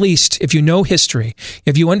very least, if you know history,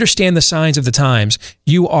 if you understand the signs of the times,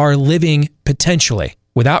 you are living potentially,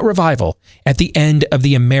 without revival, at the end of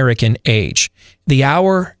the American age. The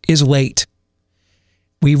hour is late.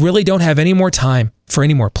 We really don't have any more time for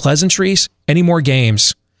any more pleasantries, any more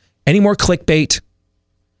games, any more clickbait.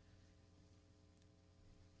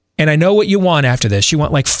 And I know what you want after this. You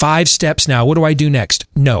want like 5 steps now. What do I do next?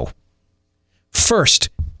 No. First,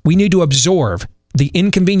 we need to absorb the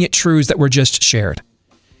inconvenient truths that were just shared.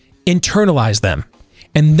 Internalize them.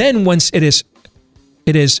 And then once it is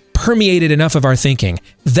permeated enough of our thinking,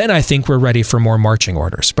 then I think we're ready for more marching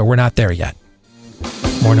orders. But we're not there yet.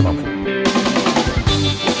 More in a moment.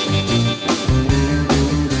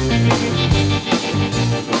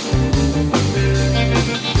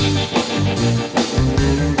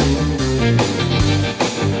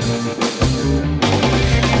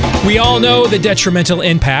 We all know the detrimental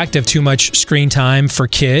impact of too much screen time for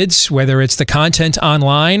kids, whether it's the content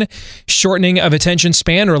online, shortening of attention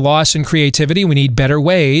span, or loss in creativity. We need better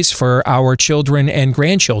ways for our children and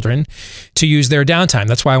grandchildren to use their downtime.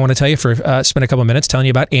 That's why I want to tell you spend a couple of minutes telling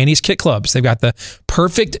you about Annie's Kit Clubs. They've got the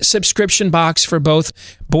perfect subscription box for both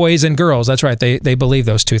boys and girls. That's right. They believe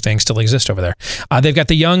those two things still exist over there. They've got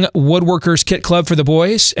the Young Woodworkers Kit Club for the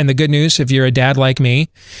boys. And the good news, if you're a dad like me,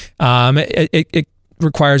 it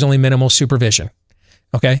requires only minimal supervision.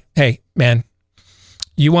 Okay? Hey, man,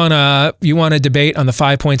 you want to debate on the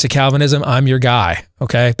 5 points of Calvinism? I'm your guy.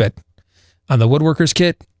 Okay? But on the Woodworkers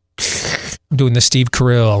Kit, I'm doing the Steve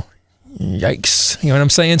Carell. Yikes. You know what I'm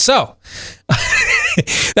saying? So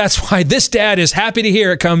that's why this dad is happy to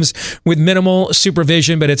hear it comes with minimal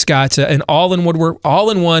supervision, but it's got an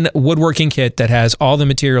all-in-one woodworking kit that has all the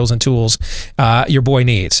materials and tools your boy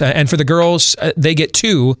needs. And for the girls, they get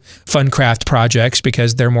 2 fun craft projects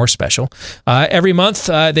because they're more special. Every month,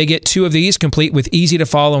 they get 2 of these, complete with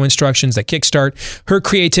easy-to-follow instructions that kickstart her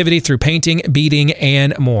creativity through painting, beading,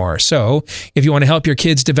 and more. So if you want to help your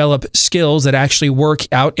kids develop skills that actually work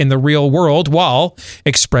out in the real world while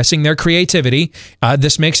expressing their creativity,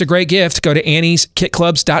 this makes a great gift. Go to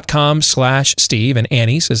AnniesKitClubs.com/Steve, and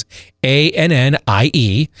Annie's is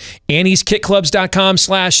ANNIE.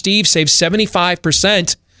 AnniesKitClubs.com/Steve. Save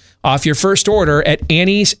 75% off your first order at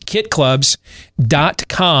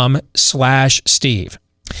AnniesKitClubs.com/Steve.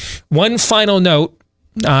 One final note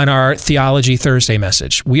on our Theology Thursday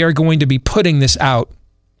message. We are going to be putting this out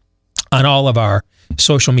on all of our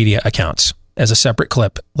social media accounts as a separate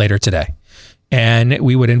clip later today. And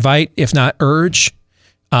we would invite, if not urge,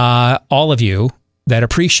 all of you that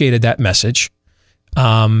appreciated that message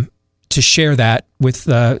to share that with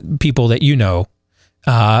people that you know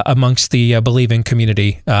amongst the believing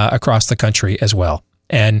community across the country as well.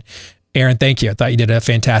 And Aaron, thank you. I thought you did a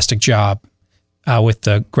fantastic job with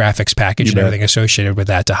the graphics package and everything associated with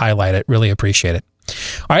that to highlight it. Really appreciate it.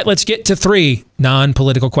 All right, let's get to 3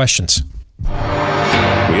 non-political questions.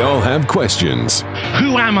 We all have questions.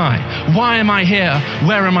 Who am I? Why am I here?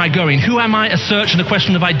 Where am I going? Who am I? A search and a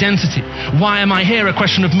question of identity. Why am I here? A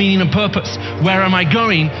question of meaning and purpose. Where am I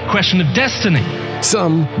going? Question of destiny.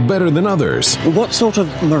 some better than others. What sort of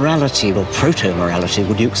morality or proto-morality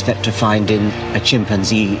would you expect to find in a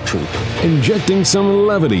chimpanzee troop? Injecting some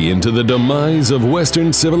levity into the demise of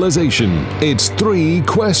Western civilization. It's 3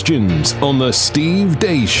 questions on the Steve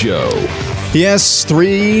Deace Show. Yes,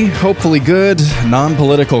 3 hopefully good,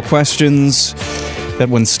 non-political questions. That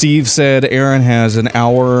when Steve said Aaron has an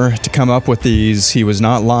hour to come up with these, he was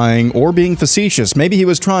not lying or being facetious. Maybe he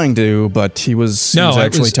was trying to, but he was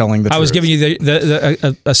actually telling the truth. I was giving you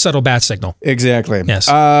a subtle bat signal. Exactly. Yes.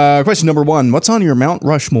 Question number 1: What's on your Mount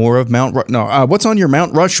Rushmore of What's on your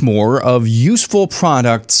Mount Rushmore of useful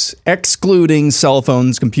products, excluding cell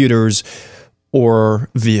phones, computers, or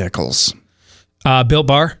vehicles? Built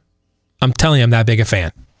Bar. I'm telling you, I'm that big a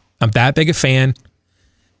fan. I'm that big a fan.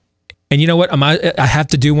 And you know what? I have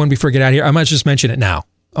to do one before I get out of here. I might just mention it now.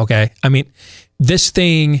 Okay. I mean, this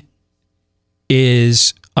thing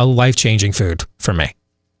is a life-changing food for me.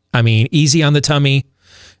 I mean, easy on the tummy,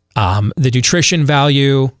 the nutrition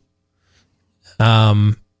value.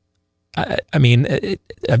 I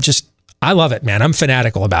love it, man. I'm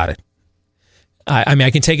fanatical about it. I mean,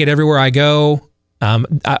 I can take it everywhere I go.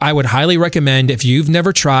 I would highly recommend, if you've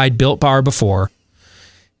never tried Built Bar before,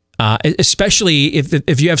 especially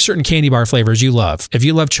if you have certain candy bar flavors you love. If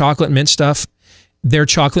you love chocolate mint stuff, their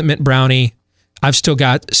chocolate mint brownie. I've still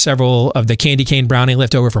got several of the candy cane brownie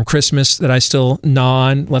left over from Christmas that I still gnaw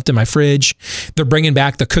on, left in my fridge. They're bringing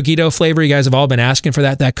back the cookie dough flavor. You guys have all been asking for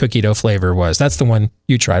that. That cookie dough flavor that's the one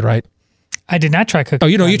you tried, right? I did not try cookie. Oh,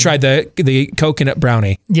 you tried the coconut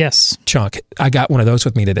brownie. Yes. Chunk. I got one of those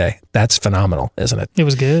with me today. That's phenomenal, isn't it? It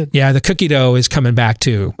was good. Yeah, the cookie dough is coming back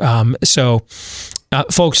too.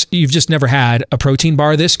 Folks, you've just never had a protein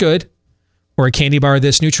bar this good or a candy bar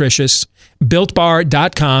this nutritious.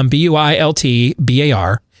 BuiltBar.com,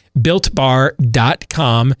 BuiltBar,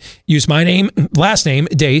 BuiltBar.com. Use my last name,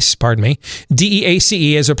 Deace,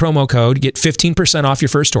 DEACE as a promo code. Get 15% off your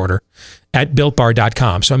first order at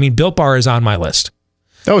BuiltBar.com. So, I mean, Built Bar is on my list.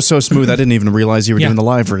 That was so smooth. I didn't even realize you were doing the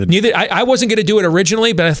live read. I wasn't going to do it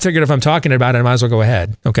originally, but I figured if I'm talking about it, I might as well go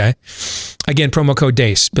ahead. Okay. Again, promo code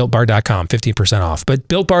DEACE, BuiltBar.com, 15% off. But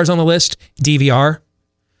Built Bar's on the list. DVR.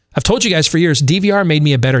 I've told you guys for years, DVR made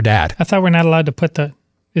me a better dad. I thought we're not allowed to put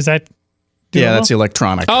is that doable? Yeah, that's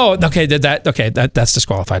electronic. Oh, okay. That's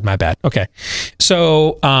disqualified. My bad. Okay.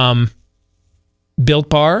 So, Built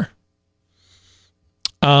Bar.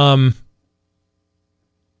 When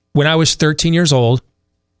I was 13 years old,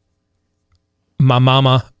 my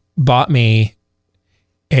mama bought me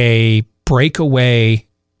a breakaway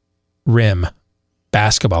rim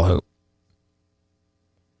basketball hoop.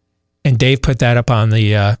 And Dave put that up on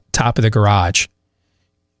the top of the garage.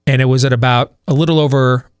 And it was at about a little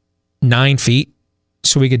over 9 feet,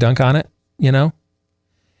 so we could dunk on it, And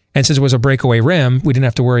since it was a breakaway rim, we didn't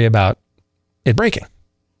have to worry about it breaking.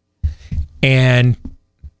 And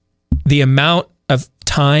the amount of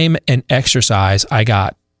time and exercise I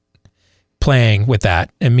got playing with that,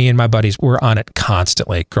 and me and my buddies were on it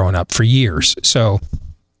constantly growing up for years. So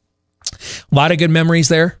a lot of good memories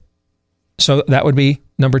there. So that would be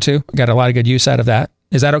number 2. Got a lot of good use out of that.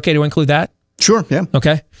 Is that okay to include that? Sure. Yeah.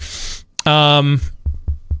 Okay. I'm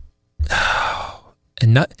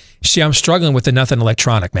struggling with the nothing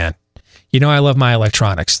electronic, man. I love my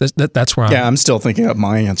electronics. That's where I'm still thinking of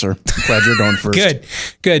my answer. I'm glad you're going first.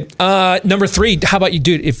 Good. Number 3. How about you,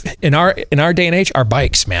 dude? If in our day and age, our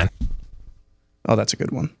bikes, man. Oh, that's a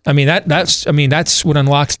good one. I mean, that's what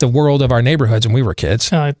unlocked the world of our neighborhoods when we were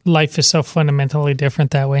kids. Life is so fundamentally different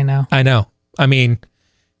that way now. I know. I mean,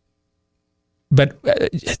 but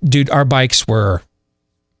dude, our bikes were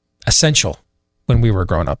essential when we were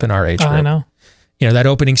growing up in our age group. I know. That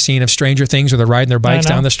opening scene of Stranger Things where they're riding their bikes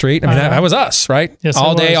down the street. I mean, that was us, right? Yes,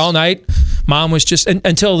 all day, all night. Mom was just,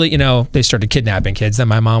 until they started kidnapping kids, then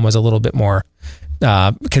my mom was a little bit more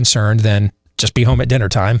concerned than just be home at dinner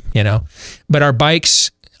time, But our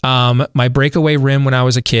bikes, my breakaway rim when I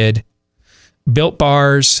was a kid, Built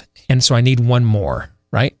Bars, and so I need one more,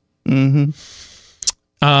 right?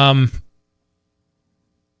 Mm-hmm.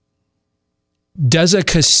 Does a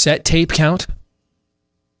cassette tape count?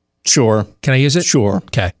 Sure. Can I use it? Sure.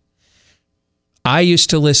 Okay. I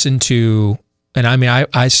used to listen to, and I mean,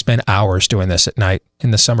 I spent hours doing this at night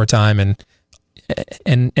in the summertime and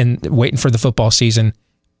waiting for the football season.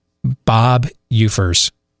 Bob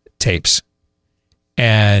Ufer's tapes,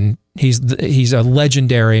 and he's a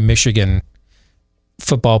legendary Michigan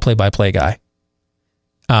football play-by-play guy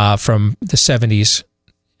from the 70s,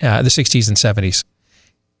 the 60s and 70s.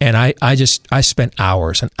 And I spent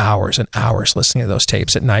hours and hours and hours listening to those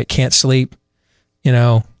tapes at night. Can't sleep, in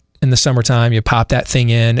the summertime. You pop that thing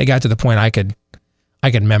in. It got to the point I could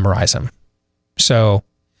memorize them. So,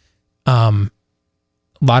 a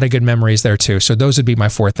lot of good memories there too. So those would be my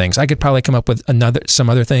 4 things. I could probably come up with some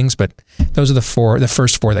other things, but those are the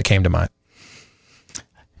first 4 that came to mind.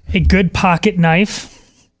 A good pocket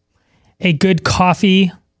knife, a good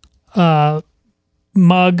coffee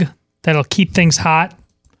mug that'll keep things hot.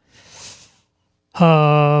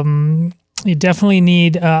 You definitely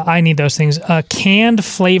need, I need those things. Canned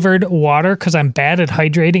flavored water, because I'm bad at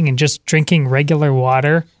hydrating and just drinking regular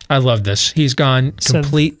water. I love this. He's gone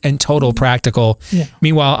complete and total practical. Yeah.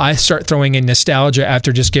 Meanwhile, I start throwing in nostalgia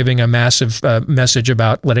after just giving a massive message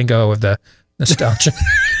about letting go of the nostalgia.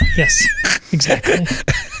 Yes, exactly.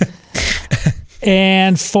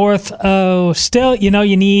 And 4th, still,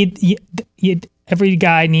 you need, every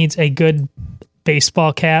guy needs a good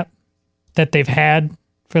baseball cap that they've had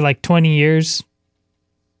for like 20 years.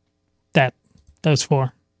 Those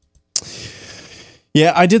 4.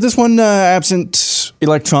 Yeah, I did this one absent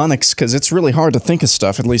electronics because it's really hard to think of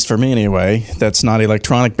stuff, at least for me anyway, that's not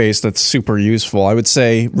electronic based that's super useful. I would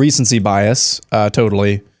say recency bias,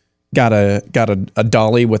 totally. Got a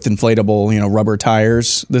dolly with inflatable, rubber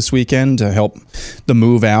tires this weekend to help the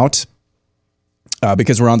move out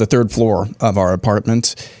because we're on the 3rd floor of our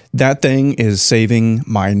apartment. That thing is saving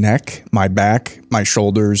my neck, my back, my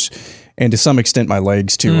shoulders, and to some extent my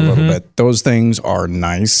legs too a little bit. Those things are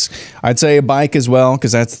nice. I'd say a bike as well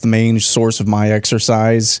because that's the main source of my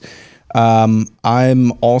exercise.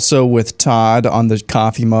 I'm also with Todd on the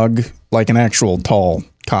coffee mug, like an actual tall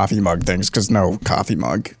coffee mug things, because no coffee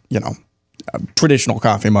mug, a traditional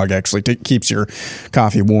coffee mug actually keeps your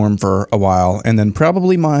coffee warm for a while. And then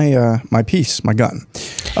probably my piece, my gun.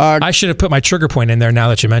 I should have put my trigger point in there now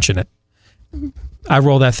that you mention it. I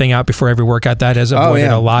roll that thing out before every workout. That has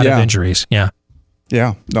avoided a lot of injuries. Yeah.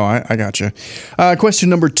 Yeah. No, I got you. Question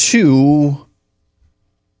number 2.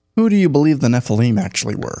 Who do you believe the Nephilim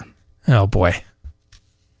actually were? Oh, boy.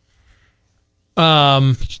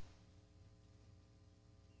 Aren't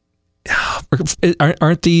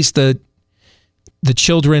these the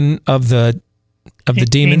children of the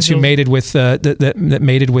demons who mated with that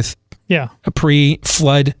mated with a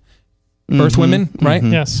pre-flood earth women, right?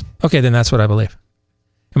 Yes. Okay, then that's what I believe.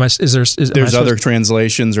 There's other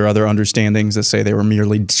translations or other understandings that say they were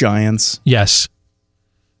merely giants. Yes.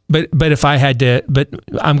 But if I had to,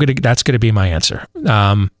 that's gonna be my answer.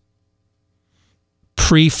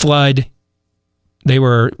 Pre-flood, they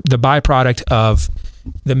were the byproduct of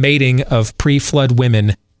the mating of pre-flood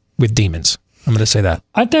women with demons. I'm going to say that.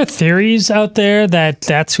 Aren't there theories out there that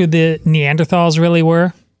that's who the Neanderthals really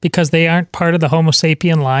were? Because they aren't part of the Homo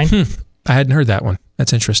sapien line? I hadn't heard that one.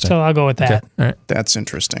 That's interesting. So I'll go with that. Okay. All right. That's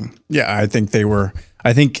interesting. Yeah, I think they were.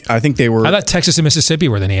 I think they were. I thought Texas and Mississippi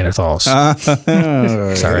were the Neanderthals.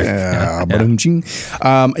 Sorry. Yeah,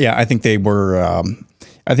 I think they were.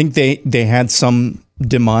 I think they had some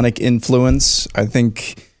demonic influence. I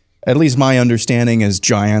think, at least my understanding is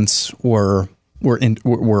giants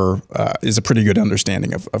is a pretty good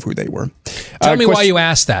understanding of who they were. Tell me why you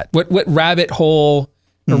asked that. What rabbit hole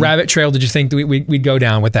or rabbit trail did you think we'd go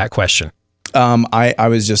down with that question? I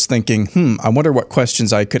was just thinking, I wonder what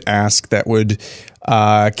questions I could ask that would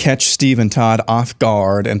catch Steve and Todd off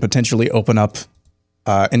guard and potentially open up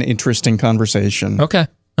an interesting conversation. Okay.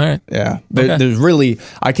 All right. Yeah. There's really,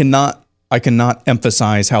 I cannot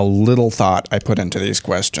emphasize how little thought I put into these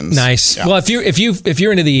questions. Nice. Yeah. Well, if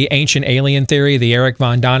you're into the ancient alien theory, the Eric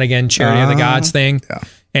von Däniken Chariots of the Gods thing,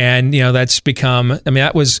 and that's become.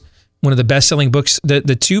 That was one of the best-selling books.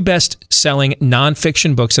 The 2 best-selling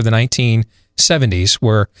nonfiction books of the 1970s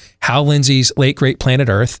were Hal Lindsey's Late Great Planet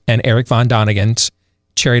Earth and Eric von Däniken's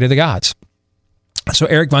Chariot of the Gods. So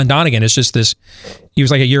Eric von Däniken is just this. He was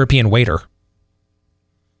like a European waiter.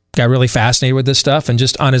 Got really fascinated with this stuff and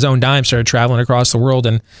just on his own dime started traveling across the world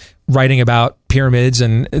and writing about pyramids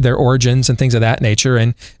and their origins and things of that nature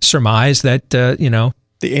and surmised that, the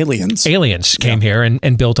aliens came here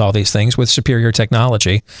and built all these things with superior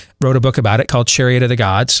technology. Wrote a book about it called Chariot of the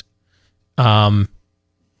Gods. And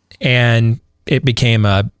it became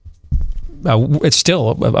it's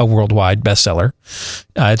still a worldwide bestseller.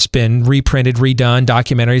 It's been reprinted, redone.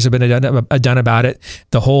 Documentaries have been done about it.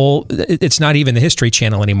 It's not even the History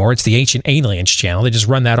Channel anymore. It's the Ancient Aliens Channel. They just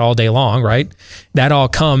run that all day long, right? That all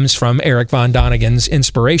comes from Eric von Däniken's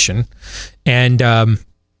inspiration. And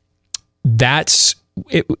that's,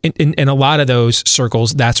 in a lot of those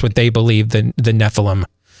circles, that's what they believe the Nephilim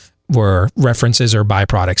were references or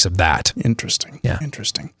byproducts of that. Interesting. Yeah.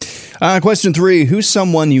 Interesting. Question 3. Who's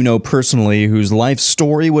someone you know personally whose life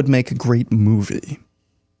story would make a great movie?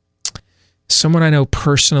 Someone I know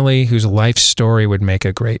personally whose life story would make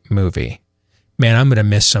a great movie. Man, I'm going to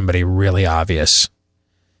miss somebody really obvious.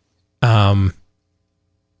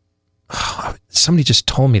 somebody just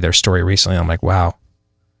told me their story recently. I'm like, wow,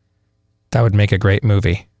 that would make a great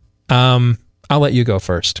movie. I'll let you go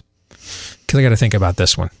first because I got to think about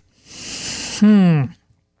this one.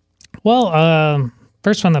 Well,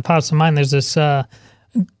 first one that pops to mind, there's this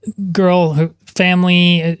girl,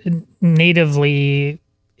 family natively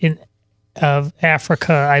of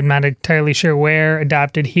Africa. I'm not entirely sure where,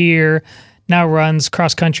 adopted here, now runs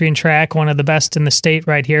cross country and track, one of the best in the state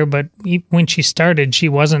right here. But when she started, she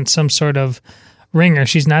wasn't some sort of ringer.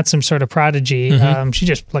 She's not some sort of prodigy. She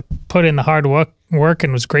just put in the hard work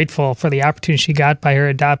and was grateful for the opportunity she got by her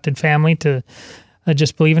adopted family to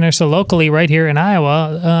just believe in her. So locally, right here in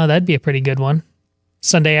Iowa, that'd be a pretty good one.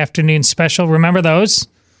 Sunday afternoon special. Remember those?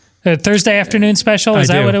 Thursday afternoon special. Is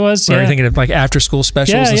that what it was? Or are you thinking of like after school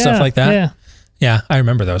specials and stuff like that? Yeah, I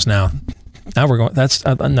remember those now. Now we're going. That's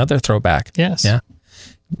another throwback. Yes. Yeah.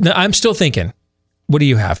 No, I'm still thinking. What do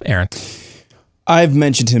you have, Aaron? I've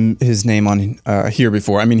mentioned his name on here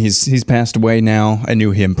before. I mean, he's passed away now. I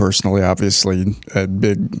knew him personally, obviously, a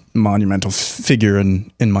big monumental figure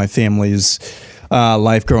in my family's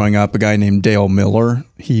life growing up. A guy named Dale Miller.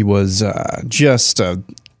 He was just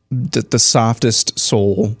the softest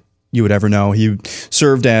soul you would ever know. He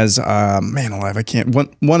served as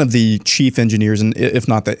one of the chief engineers, and if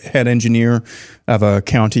not the head engineer of a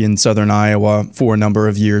county in southern Iowa for a number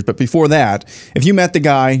of years. But before that, if you met the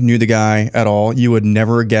guy, knew the guy at all, you would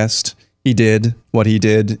never have guessed he did what he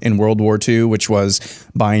did in World War II, which was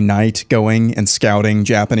by night going and scouting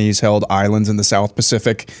Japanese-held islands in the South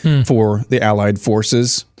Pacific for the Allied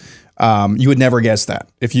forces. You would never guess that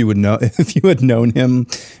if you had known him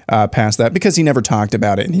past that, because he never talked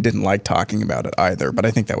about it and he didn't like talking about it either. But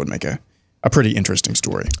I think that would make a pretty interesting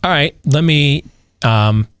story. All right, let me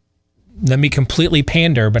completely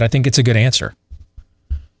pander, but I think it's a good answer.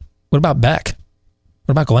 What about Beck?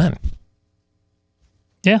 What about Glenn?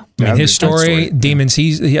 Yeah, I mean, his story, demons.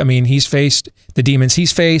 He's faced the demons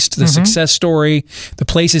he's faced, the success story, the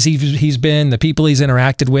places he's been, the people he's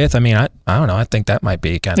interacted with. I mean, I don't know. I think that might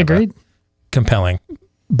be kind of a compelling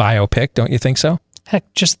biopic. Don't you think so?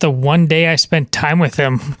 Heck, just the one day I spent time with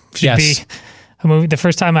him should be a movie. The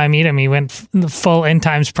first time I meet him, he went full end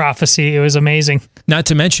times prophecy. It was amazing. Not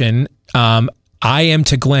to mention, I am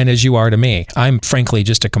to Glenn as you are to me. I'm frankly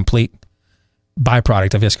just a complete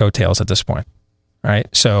byproduct of his coattails at this point. Right.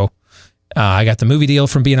 So I got the movie deal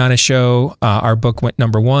from being on his show. Our book went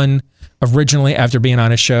 #1 originally after being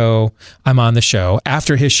on his show. I'm on the show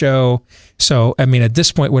after his show. So, I mean, at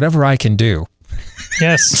this point, whatever I can do.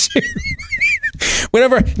 Yes.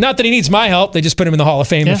 Whatever. Not that he needs my help. They just put him in the Hall of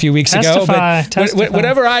Fame a few weeks ago. But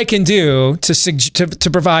whatever I can do to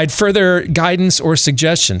provide further guidance or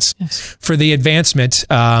suggestions for the advancement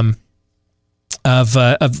of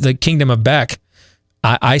the Kingdom of Beck.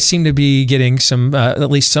 I seem to be getting some, at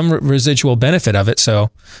least some residual benefit of it. So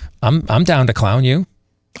I'm down to clown you.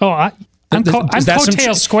 Oh, I'm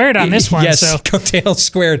coattails squared on this one. Yes, so. Coattails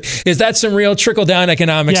squared. Is that some real trickle down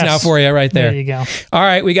economics now for you right there? There you go. All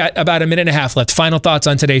right, we got about a minute and a half left. Final thoughts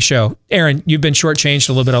on today's show. Aaron, you've been shortchanged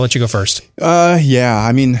a little bit. I'll let you go first. Yeah,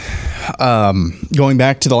 I mean, going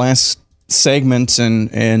back to the last segment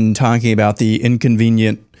and talking about the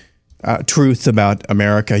inconvenient truth about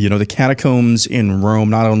America. You know, the catacombs in Rome,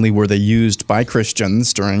 not only were they used by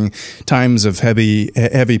Christians during times of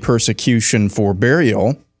heavy persecution for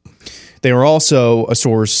burial, they were also a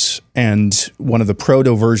source and one of the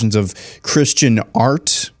proto versions of Christian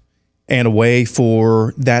art and a way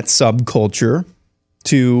for that subculture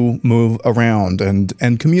to move around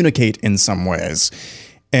and communicate in some ways.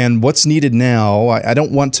 And what's needed now, I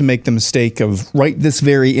don't want to make the mistake of right this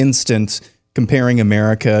very instant comparing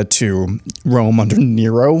America to Rome under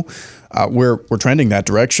Nero. We're trending that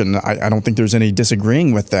direction. I don't think there's any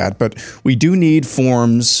disagreeing with that, but we do need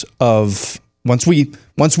forms of once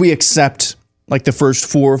we accept like the first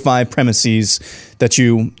 4 or 5 premises that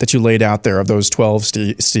you laid out there of those 12,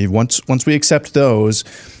 Steve. Once we accept those,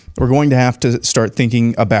 we're going to have to start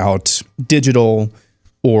thinking about digital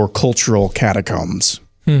or cultural catacombs.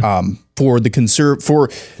 For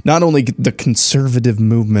not only the conservative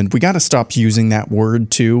movement, we got to stop using that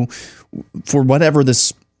word too. For whatever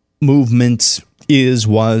this movement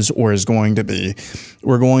was, or is going to be,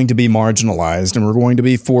 we're going to be marginalized and we're going to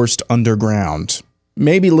be forced underground.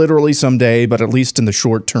 Maybe literally someday, but at least in the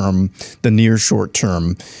short term, the near short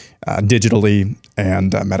term, digitally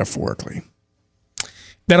and metaphorically.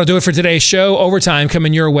 That'll do it for today's show. Overtime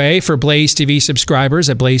coming your way for Blaze TV subscribers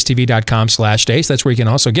at blazetv.com/days. That's where you can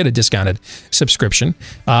also get a discounted subscription.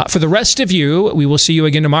 For the rest of you, we will see you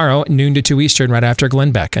again tomorrow, noon to 2 Eastern, right after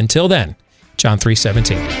Glenn Beck. Until then, John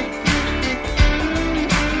 3:17.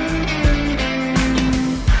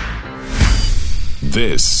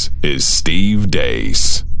 This is Steve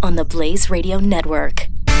Deace on the Blaze Radio Network.